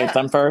you paint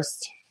them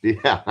first?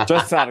 Yeah.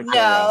 Just out of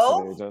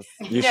curiosity.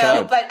 You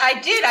should. But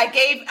I did.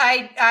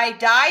 I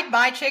dyed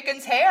my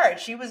chicken's hair.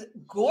 She was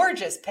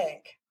gorgeous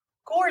pink.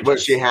 Gorgeous.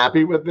 Was she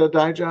happy with the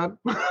dye job?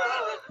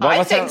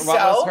 I think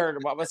so.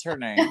 What was her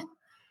name?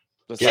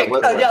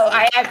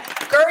 I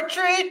have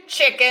Gertrude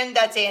Chicken.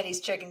 That's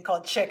Andy's chicken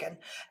called Chicken.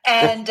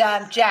 And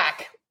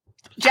Jack.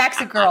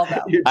 Jack's a girl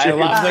though. I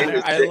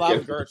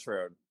love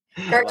Gertrude.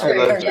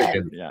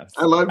 Chicken. Yes.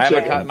 I love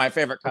chicken. My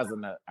favorite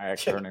cousin,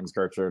 her name's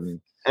Gertrude.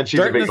 And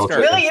she's a big old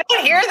chicken. Really? You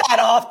don't hear that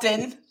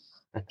often.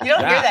 You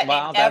don't hear that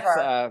name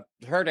ever.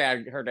 Her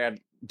dad,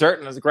 Dirt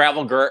in the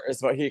Gravel Gert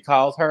is what he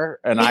called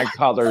her. And I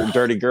called her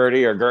Dirty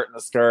Gertie or Gert in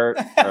the Skirt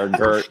or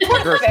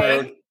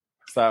Gertrude.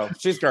 So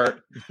she's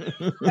Gert.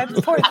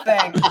 That's poor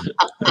thing.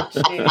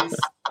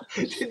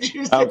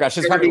 Oh gosh,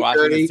 she's probably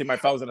watching this. See, my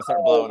phone's gonna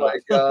start blowing up.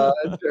 Oh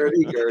my God,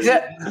 Dirty Gertie.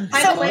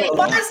 So,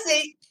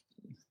 Marcy.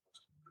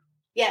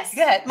 Yes.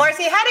 Good.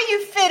 Marcy, how do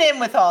you fit in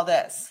with all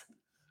this?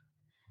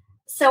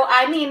 So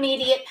I'm the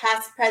immediate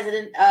past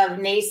president of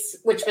NACE,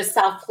 which was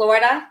South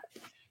Florida.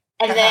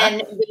 And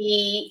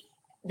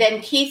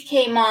then Keith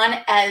came on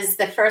as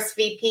the first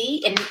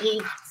VP, and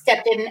he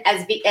stepped in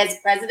as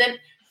president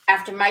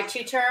after my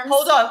 2 terms.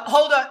 Hold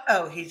on.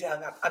 Oh, he's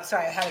I'm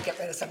sorry, I had to get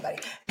rid of somebody.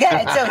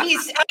 Good. So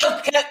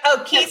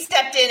Keith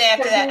stepped in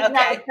after that. He's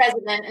now the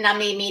president, and I'm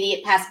the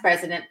immediate past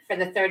president for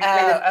the third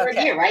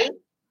year, right?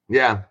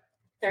 Yeah.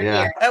 Third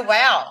year. Oh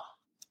wow.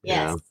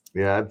 Yes.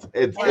 Yeah.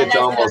 It's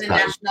almost the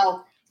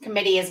national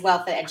committee as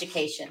well for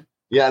education.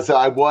 Yeah. So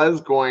I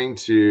was going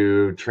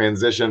to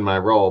transition my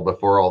role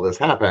before all this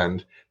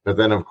happened, but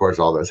then of course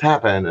all this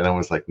happened, and I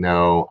was like,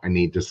 no, I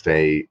need to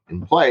stay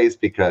in place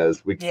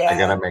because I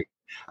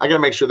gotta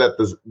make sure that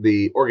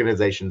the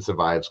organization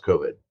survives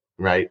COVID.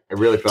 Right. I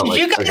really felt Did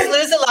you guys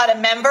lose a lot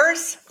of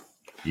members?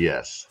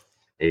 Yes,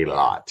 a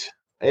lot.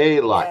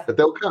 Yeah. But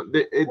they'll come.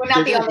 We're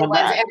not the only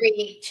ones.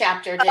 Every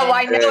chapter did. Oh,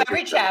 I know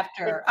every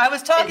chapter. I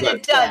was talking to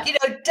Doug.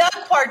 Yeah. Doug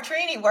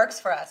Quartrini works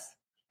for us.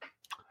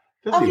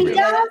 He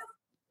does?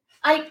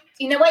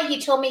 You know what? He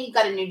told me he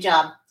got a new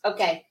job.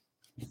 Okay.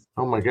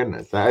 Oh my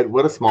goodness.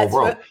 What a small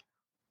world.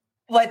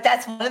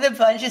 That's one of the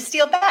funds you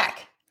steal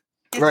back.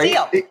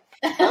 Steal.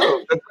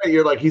 Oh, that's right.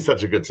 You're like, he's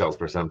such a good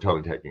salesperson. I'm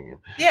totally taking him.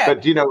 Yeah.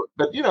 But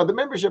the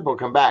membership will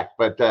come back.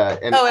 But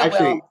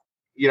actually, will.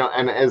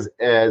 And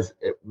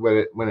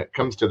when it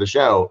comes to the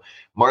show,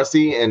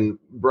 Marcy and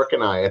Brooke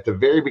and I, at the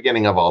very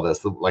beginning of all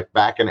this, like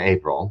back in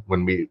April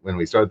when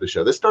we started the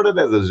show, this started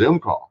as a Zoom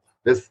call.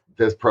 This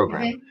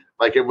program, mm-hmm.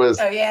 Like it was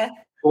 4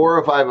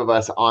 or 5 of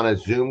us on a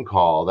Zoom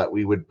call that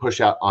we would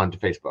push out onto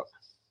Facebook,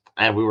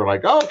 and we were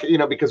like,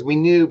 because we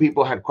knew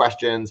people had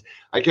questions.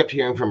 I kept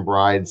hearing from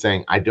brides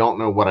saying, "I don't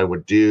know what I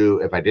would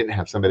do if I didn't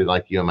have somebody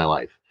like you in my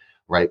life."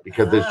 Right.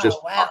 Because there's just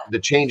the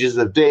changes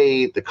of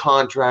date, the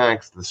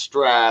contracts, the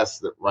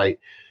stress, right.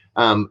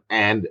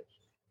 And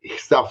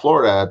South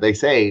Florida, they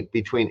say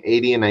between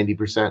 80 and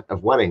 90%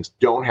 of weddings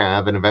don't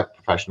have an event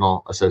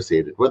professional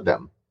associated with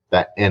them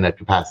that in a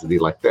capacity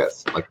like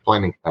this, like a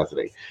planning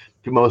capacity.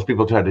 Most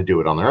people try to do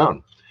it on their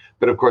own.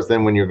 But of course,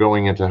 then when you're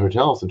going into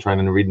hotels and trying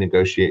to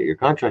renegotiate your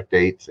contract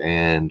dates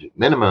and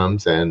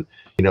minimums, and,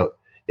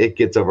 it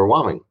gets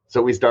overwhelming.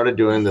 So we started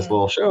doing this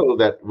little show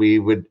that we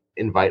would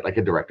invite like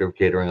a director of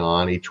catering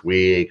on each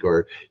week,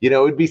 or, it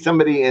would be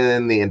somebody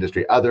in the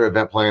industry, other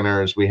event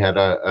planners. We had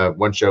a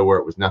one show where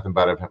it was nothing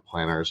but event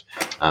planners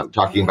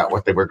talking about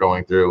what they were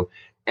going through.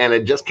 And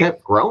it just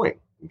kept growing.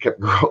 It kept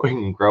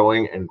growing and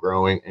growing and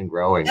growing and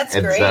growing. That's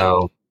and great.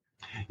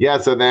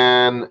 So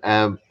then,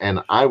 and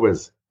I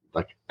was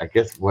like, I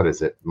guess, what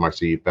is it,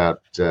 Marcy,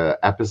 about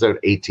episode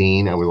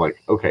 18, I was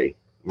like, okay,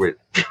 we're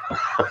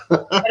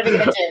what are we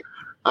gonna do?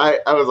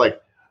 I was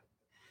like,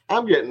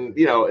 I'm getting,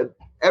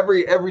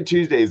 every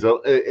Tuesday is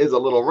a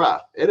little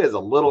rough. It is a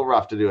little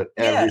rough to do it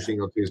every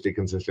single Tuesday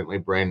consistently,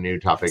 brand new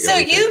topic. So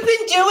you've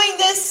been doing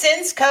this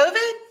since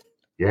COVID?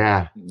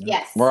 Yeah.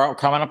 Yes. We're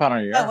coming up on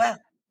a year. Oh, wow.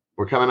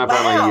 We're coming up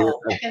on a year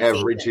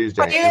every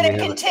Tuesday. Are you going to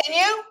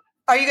continue?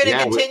 Are you going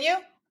to continue?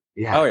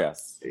 Yeah. Oh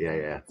yes.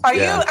 Yeah. Are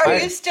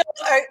you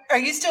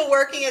still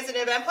working as an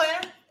event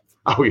planner?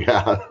 Oh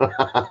yeah.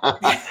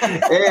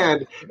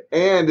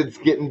 and it's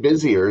getting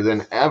busier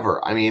than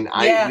ever. I mean,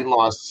 we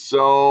lost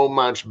so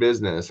much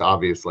business,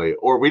 obviously,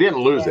 or we didn't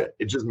lose it.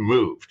 It just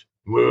moved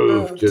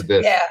to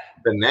this. Yeah.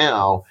 But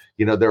now,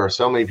 there are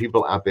so many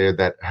people out there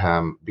that,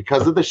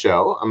 because of the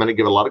show, I'm going to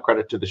give a lot of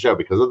credit to the show.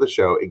 Because of the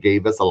show, it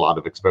gave us a lot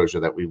of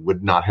exposure that we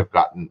would not have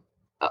gotten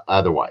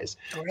otherwise.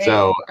 Great.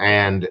 So,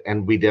 and I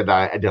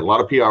did a lot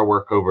of PR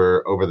work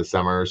over the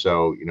summer.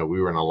 So, we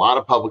were in a lot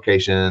of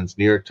publications,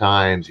 New York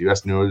Times,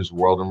 U.S. News,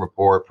 World and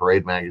Report,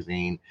 Parade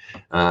Magazine.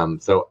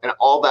 And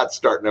all that's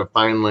starting to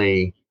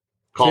finally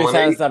culminate.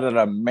 He has done an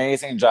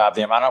amazing job.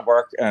 The amount of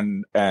work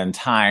and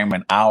time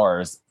and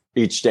hours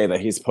each day that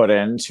he's put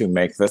in to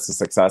make this a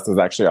success is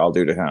actually all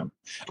due to him.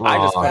 I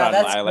just put on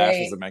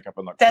eyelashes and makeup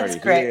and look pretty.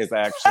 Great. He is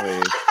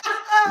actually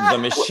the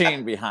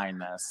machine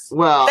behind this.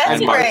 Well,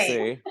 and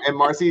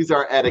Marcy's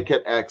our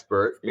etiquette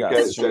expert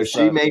because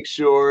she makes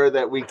sure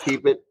that we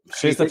keep it.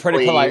 She's the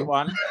pretty polite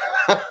one.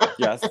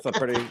 Yes, the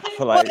pretty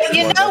polite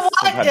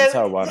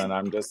one, and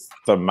I'm just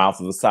the mouth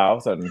of the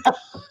South, and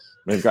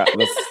we've got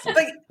this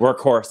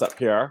workhorse up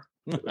here.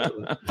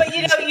 But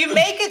you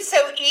make it so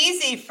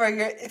easy for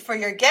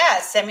your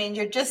guests. I mean,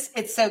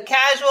 it's so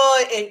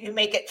casual. You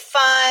make it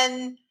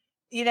fun.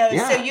 So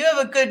you have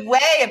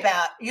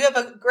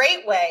a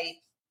great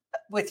way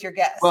with your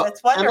guests. Well,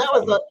 that's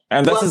wonderful.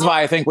 And this is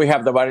why I think we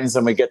have the weddings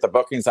and we get the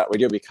bookings that we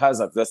do, because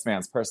of this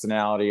man's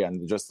personality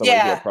and just the way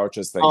he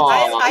approaches things.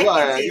 I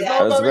can see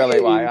that. That's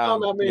really why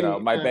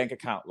my bank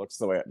account looks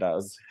the way it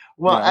does.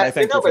 Well, I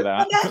thank you for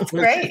that. Well, that's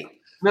great.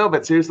 No,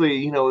 but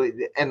seriously,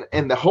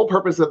 and the whole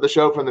purpose of the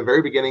show from the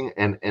very beginning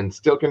and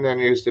still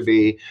continues to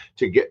be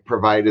to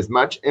provide as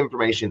much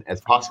information as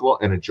possible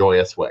in a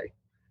joyous way.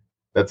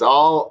 That's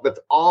all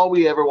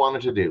we ever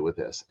wanted to do with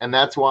this. And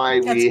that's why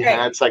we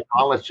had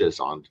psychologists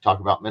on to talk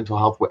about mental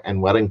health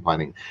and wedding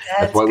planning.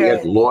 That's why we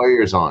had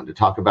lawyers on to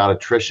talk about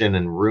attrition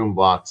and room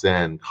blocks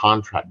and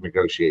contract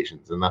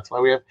negotiations. And that's why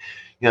we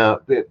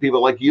have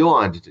people like you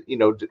on,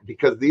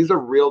 because these are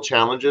real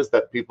challenges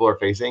that people are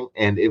facing.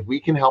 And if we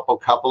can help a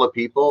couple of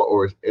people,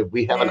 or if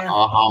we have an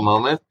aha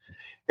moment,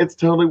 it's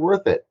totally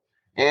worth it.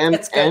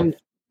 And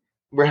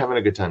we're having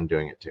a good time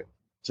doing it too.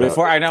 So,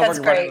 I know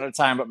we're running out of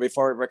time, but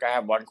before, Rick, I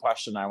have one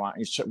question I want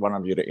one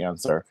of you to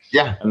answer.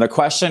 Yeah. And the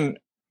question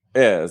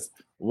is,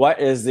 what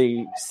is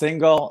the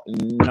single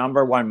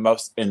number one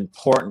most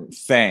important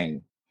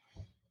thing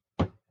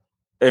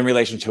in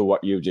relation to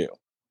what you do?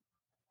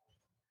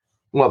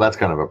 Well, that's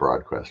kind of a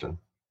broad question.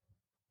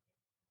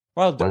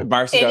 Well,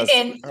 Marcy does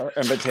her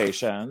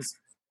invitations.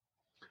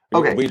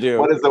 Okay. We do.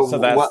 What is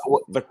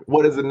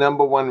what is the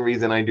number one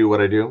reason I do what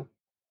I do?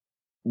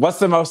 What's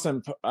the most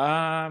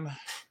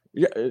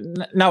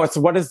no, it's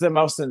what is the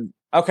most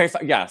okay,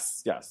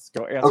 yes. Go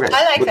answer. Okay.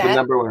 I like What's that. The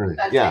number one reason?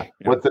 Yeah.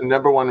 What's the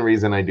number one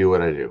reason I do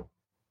what I do?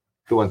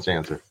 Who wants to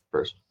answer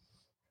first?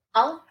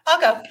 I'll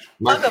go.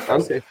 I'll go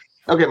first.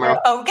 Okay, Meryl.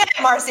 Okay,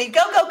 Marcy.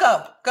 Go,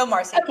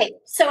 Marcy. Okay,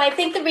 so I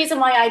think the reason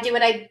why I do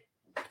what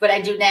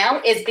I do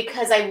now is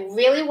because I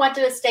really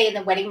wanted to stay in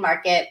the wedding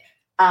market,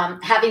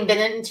 having been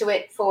into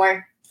it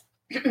for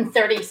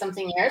 30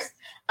 something years.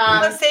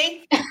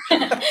 See?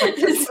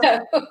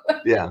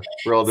 Yeah,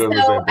 we're all doing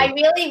the same thing. I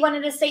really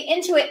wanted to stay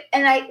into it,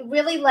 and I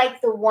really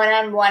like the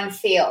one-on-one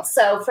feel.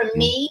 So for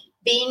me,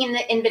 being in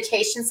the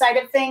invitation side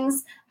of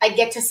things, I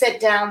get to sit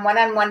down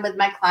one-on-one with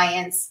my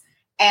clients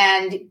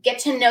and get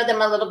to know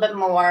them a little bit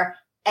more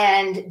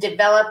and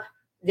develop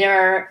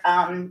they're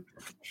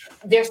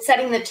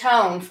setting the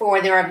tone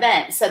for their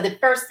event. So the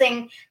first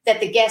thing that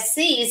the guest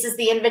sees is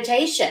the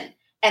invitation.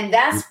 And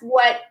that's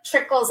what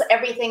trickles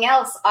everything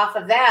else off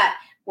of that.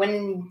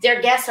 When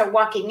their guests are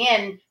walking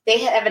in, they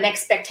have an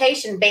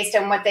expectation based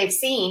on what they've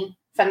seen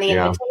from the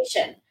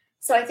invitation.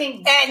 So I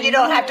think... And you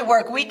don't have to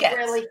work weekends.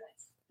 Really,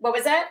 what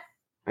was that?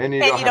 And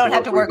you don't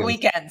have to work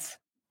weekends.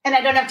 And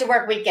I don't have to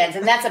work weekends.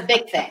 And that's a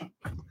big thing.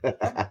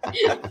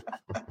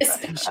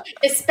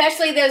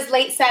 Especially those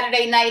late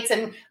Saturday nights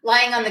and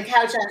lying on the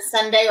couch on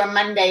Sunday or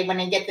Monday when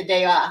I get the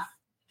day off.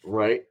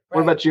 Right.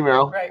 What about you,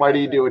 Meryl? Why do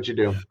you do what you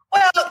do?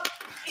 Well,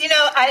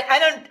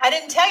 I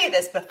didn't tell you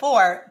this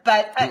before,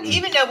 but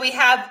even though we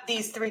have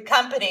these three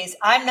companies,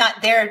 I'm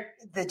not there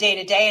the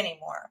day-to-day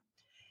anymore.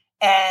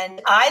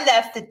 And I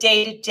left the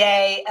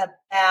day-to-day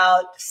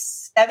about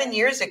 7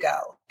 years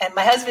ago, and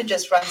my husband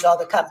just runs all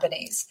the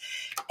companies.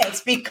 And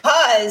it's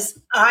because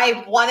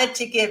I wanted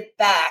to give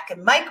back.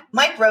 And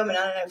Mike Roman, I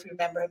don't know if you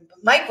remember him,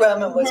 but Mike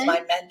Roman was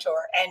my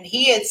mentor. And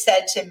he had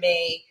said to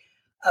me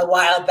a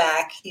while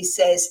back, he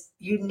says,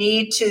 you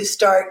need to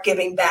start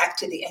giving back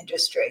to the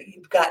industry.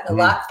 You've gotten a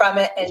lot from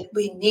it, and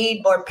we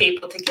need more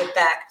people to give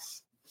back.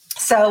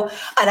 So,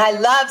 and I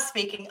love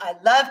speaking. I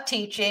love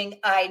teaching.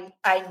 I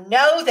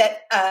know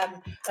that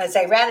as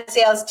I ran a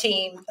sales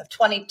team of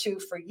 22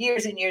 for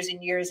years and years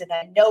and years, and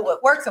I know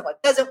what works and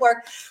what doesn't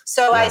work.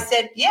 So I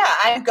said,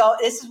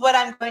 this is what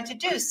I'm going to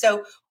do.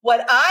 So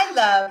what I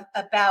love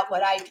about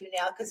what I do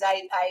now, because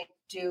I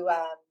do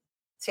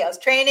sales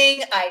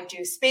training, I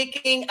do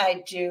speaking,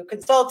 I do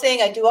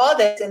consulting, I do all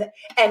this.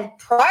 And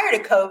prior to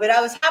COVID, I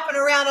was hopping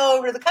around all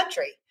over the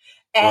country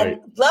and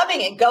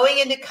loving it, going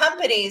into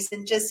companies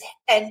and just,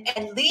 and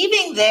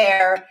leaving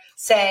there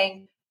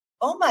saying,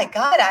 oh my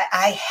God,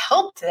 I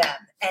helped them.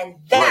 And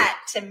that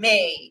to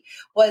me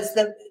was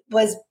better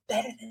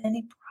than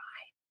any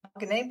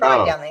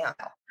bride down the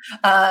aisle.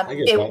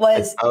 It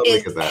was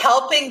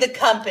helping the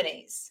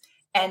companies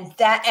and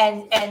that,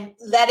 and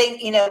letting,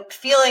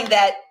 feeling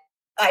that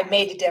I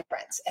made a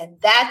difference. And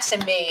that to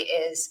me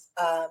is,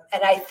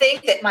 and I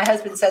think that my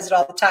husband says it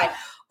all the time,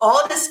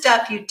 all the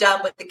stuff you've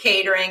done with the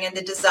catering and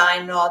the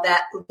design and all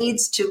that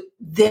leads to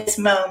this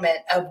moment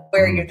of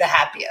where you're the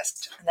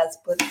happiest. And that's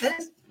what it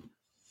is.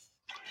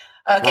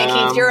 Okay,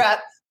 Keith, you're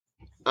up.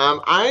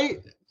 I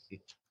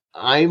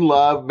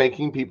love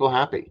making people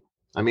happy.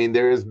 I mean,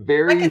 there's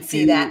very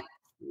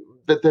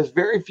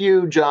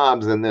few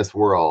jobs in this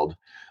world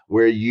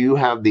where you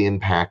have the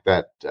impact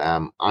that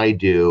I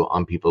do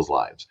on people's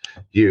lives.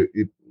 You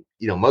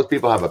most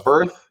people have a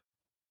birth,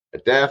 a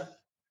death,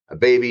 a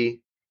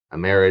baby, a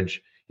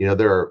marriage.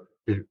 There are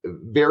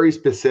very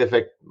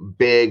specific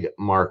big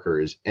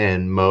markers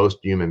in most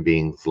human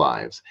beings'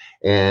 lives.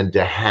 And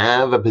to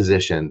have a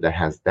position that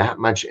has that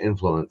much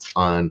influence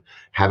on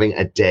having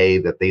a day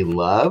that they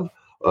love,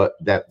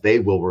 that they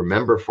will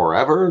remember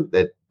forever,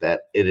 that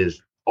it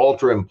is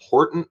ultra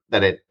important,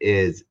 that it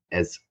is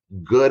as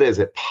good as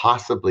it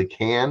possibly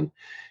can,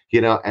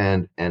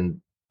 and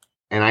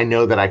I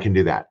know that I can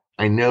do that.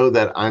 I know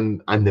that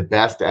I'm the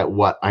best at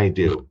what I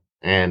do.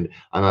 And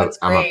I'm a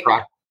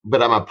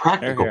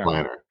practical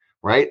planner.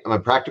 Right? I'm a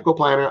practical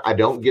planner. I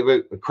don't give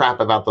a crap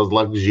about those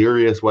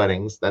luxurious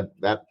weddings.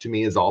 That to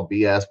me is all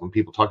BS. When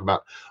people talk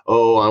about,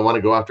 oh, I want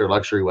to go after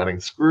luxury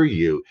weddings. Screw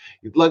you.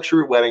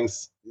 Luxury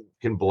weddings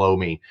can blow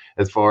me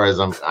as far as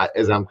I'm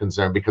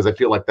concerned, because I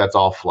feel like that's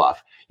all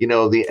fluff.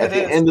 At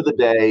the end of the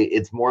day,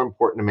 it's more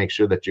important to make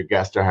sure that your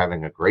guests are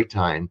having a great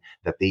time,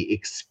 that the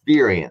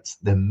experience,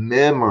 the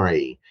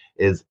memory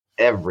is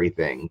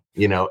everything.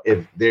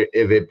 If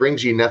it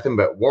brings you nothing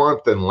but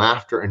warmth and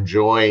laughter and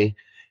joy,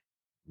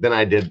 then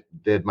I did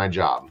my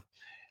job.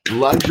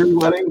 Luxury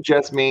wedding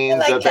just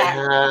means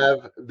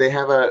they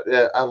have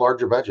a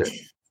larger budget.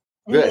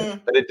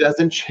 Good, but it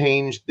doesn't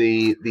change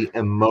the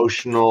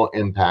emotional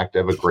impact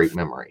of a great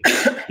memory.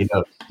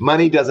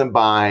 Money doesn't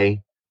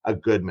buy a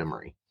good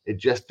memory. It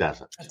just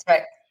doesn't. That's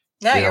right.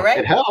 No, you're right.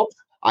 It helps.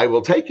 I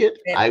will take it.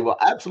 Yeah. I will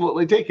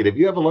absolutely take it. If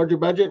you have a larger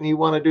budget and you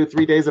want to do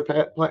 3 days of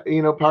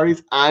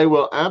parties, I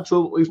will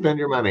absolutely spend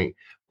your money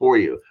for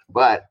you.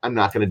 But I'm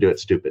not going to do it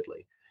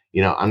stupidly.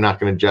 I'm not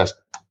going to just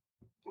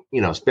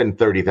spend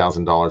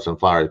 $30,000 on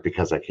flowers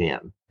because I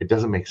can. It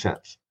doesn't make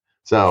sense.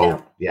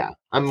 So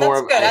I'm more.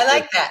 That's good. I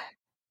like that.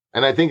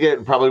 And I think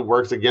it probably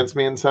works against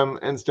me in some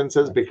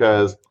instances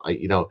because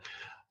when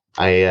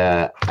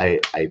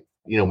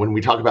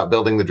we talk about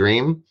building the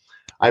dream,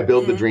 I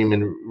build the dream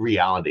in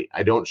reality.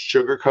 I don't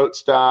sugarcoat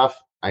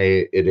stuff.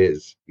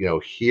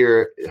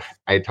 Here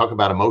I talk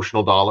about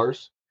emotional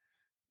dollars.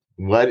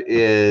 What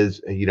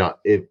is,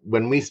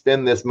 when we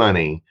spend this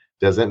money,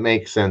 does it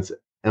make sense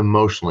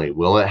emotionally?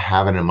 Will it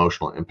have an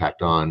emotional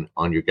impact on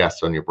your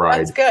guests, on your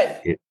bride? That's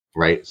good.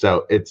 Right.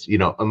 So it's,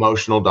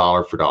 emotional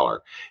dollar for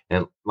dollar.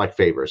 And like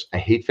favors, I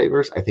hate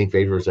favors. I think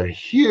favors are a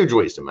huge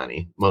waste of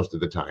money most of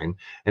the time.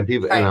 And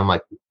and I'm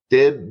like,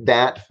 did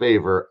that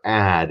favor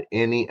add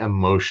any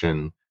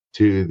emotion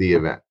to the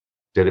event?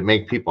 Did it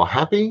make people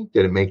happy?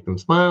 Did it make them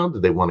smile?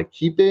 Did they want to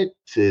keep it?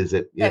 Is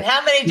it? And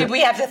how many did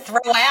we have to throw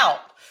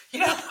out?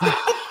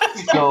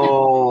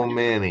 So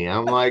many.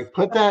 I'm like,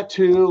 put that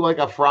to like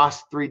a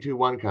Frost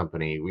 321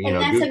 company. And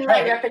that's in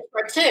my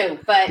repertoire too.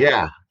 But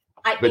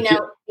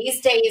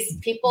these days,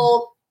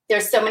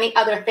 there's so many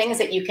other things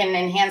that you can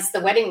enhance the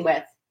wedding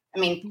with. I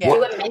mean,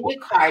 do a menu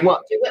card, do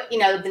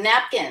it, the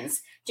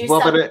napkins, do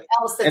something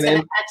else that's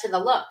going to add to the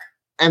look.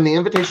 And the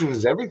invitation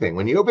is everything.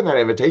 When you open that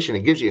invitation,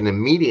 it gives you an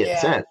immediate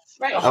sense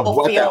of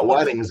what that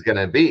wedding is going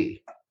to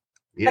be.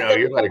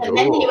 You're like, the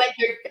menu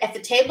at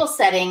the table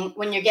setting,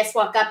 when your guests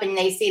walk up and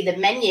they see the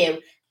menu,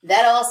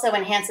 that also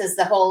enhances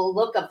the whole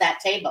look of that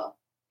table.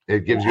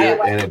 It gives you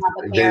and it's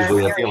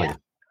visually appealing.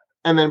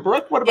 And then,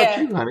 Brooke, what about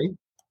you, honey?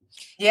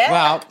 Yeah.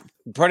 Well,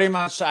 pretty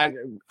much,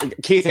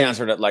 Keith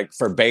answered it like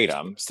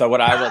verbatim. So what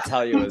I will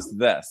tell you is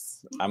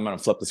this. I'm going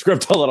to flip the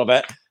script a little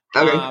bit.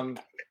 Okay.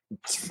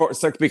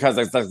 Because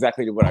that's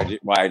exactly why I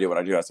do what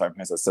I do. That's why I'm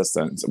his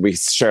assistant. We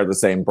share the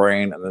same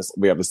brain and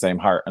we have the same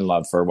heart and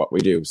love for what we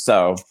do.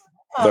 So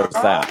there's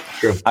that.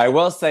 True. I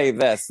will say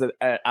this,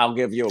 that I'll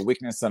give you a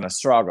weakness and a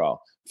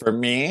struggle. For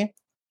me,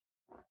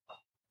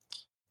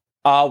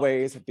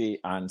 always be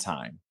on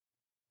time.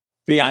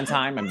 Be on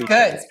time and be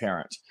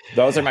transparent.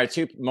 Those are my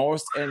two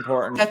most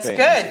important things.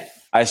 That's good.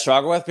 I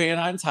struggle with being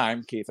on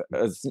time, Keith,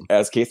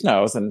 as Keith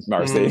knows, and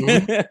Marcy.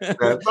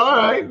 That's all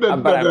right. But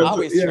I'm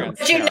always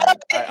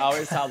transparent. I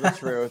always tell the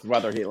truth,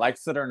 whether he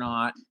likes it or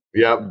not.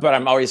 Yep. But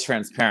I'm always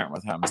transparent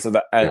with him. So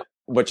that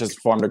which has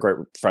formed a great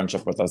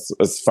friendship with us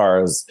as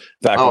far as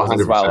that goes,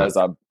 as well as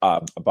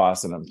a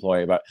boss and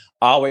employee. But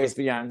always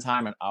be on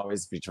time and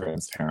always be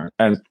transparent,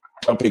 and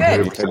don't be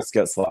greedy. Pigs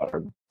get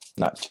slaughtered.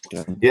 Not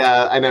chicken.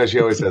 Yeah, I know. She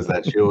always says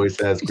that. She always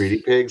says,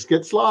 "Greedy pigs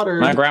get slaughtered."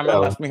 My grandma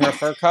left me her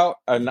fur coat,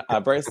 a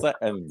bracelet,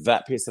 and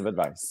that piece of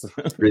advice.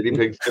 Greedy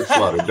pigs get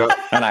slaughtered.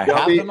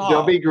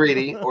 Don't be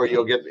greedy, or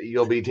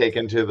you'll be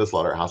taken to the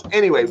slaughterhouse.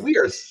 Anyway, we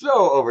are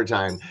so over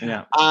time.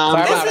 Yeah,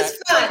 this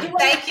is fun.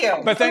 Thank you.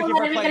 But thank you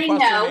for playing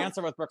question and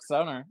answer with Brooke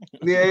Stoner.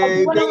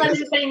 I want to let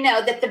everybody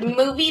know that the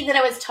movie that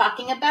I was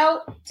talking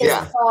about is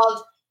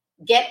called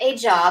 "Get a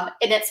Job,"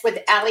 and it's with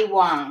Ali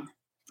Wong.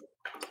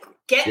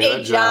 Get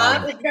a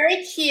job. It was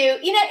very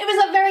cute. You know, it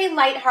was a very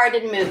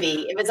lighthearted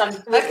movie. It was on.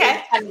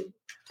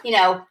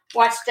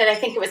 Watched it. I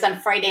think it was on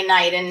Friday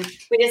night, and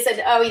we just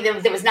said, "Oh,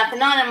 there was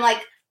nothing on." I'm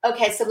like,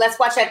 "Okay, so let's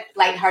watch a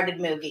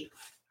lighthearted movie."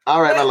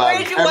 All right, my love. Where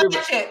did you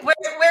watch it? Where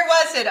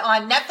was it?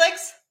 On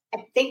Netflix?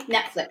 I think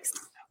Netflix.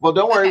 Well,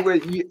 don't worry.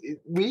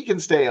 We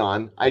can stay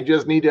on. I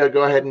just need to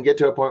go ahead and get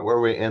to a point where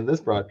we end this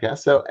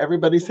broadcast. So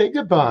everybody say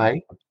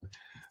goodbye.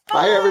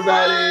 Bye,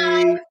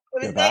 everybody.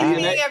 It was nice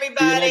meeting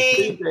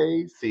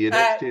everybody. See you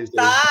next Tuesday.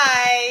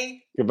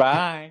 Bye.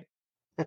 Goodbye.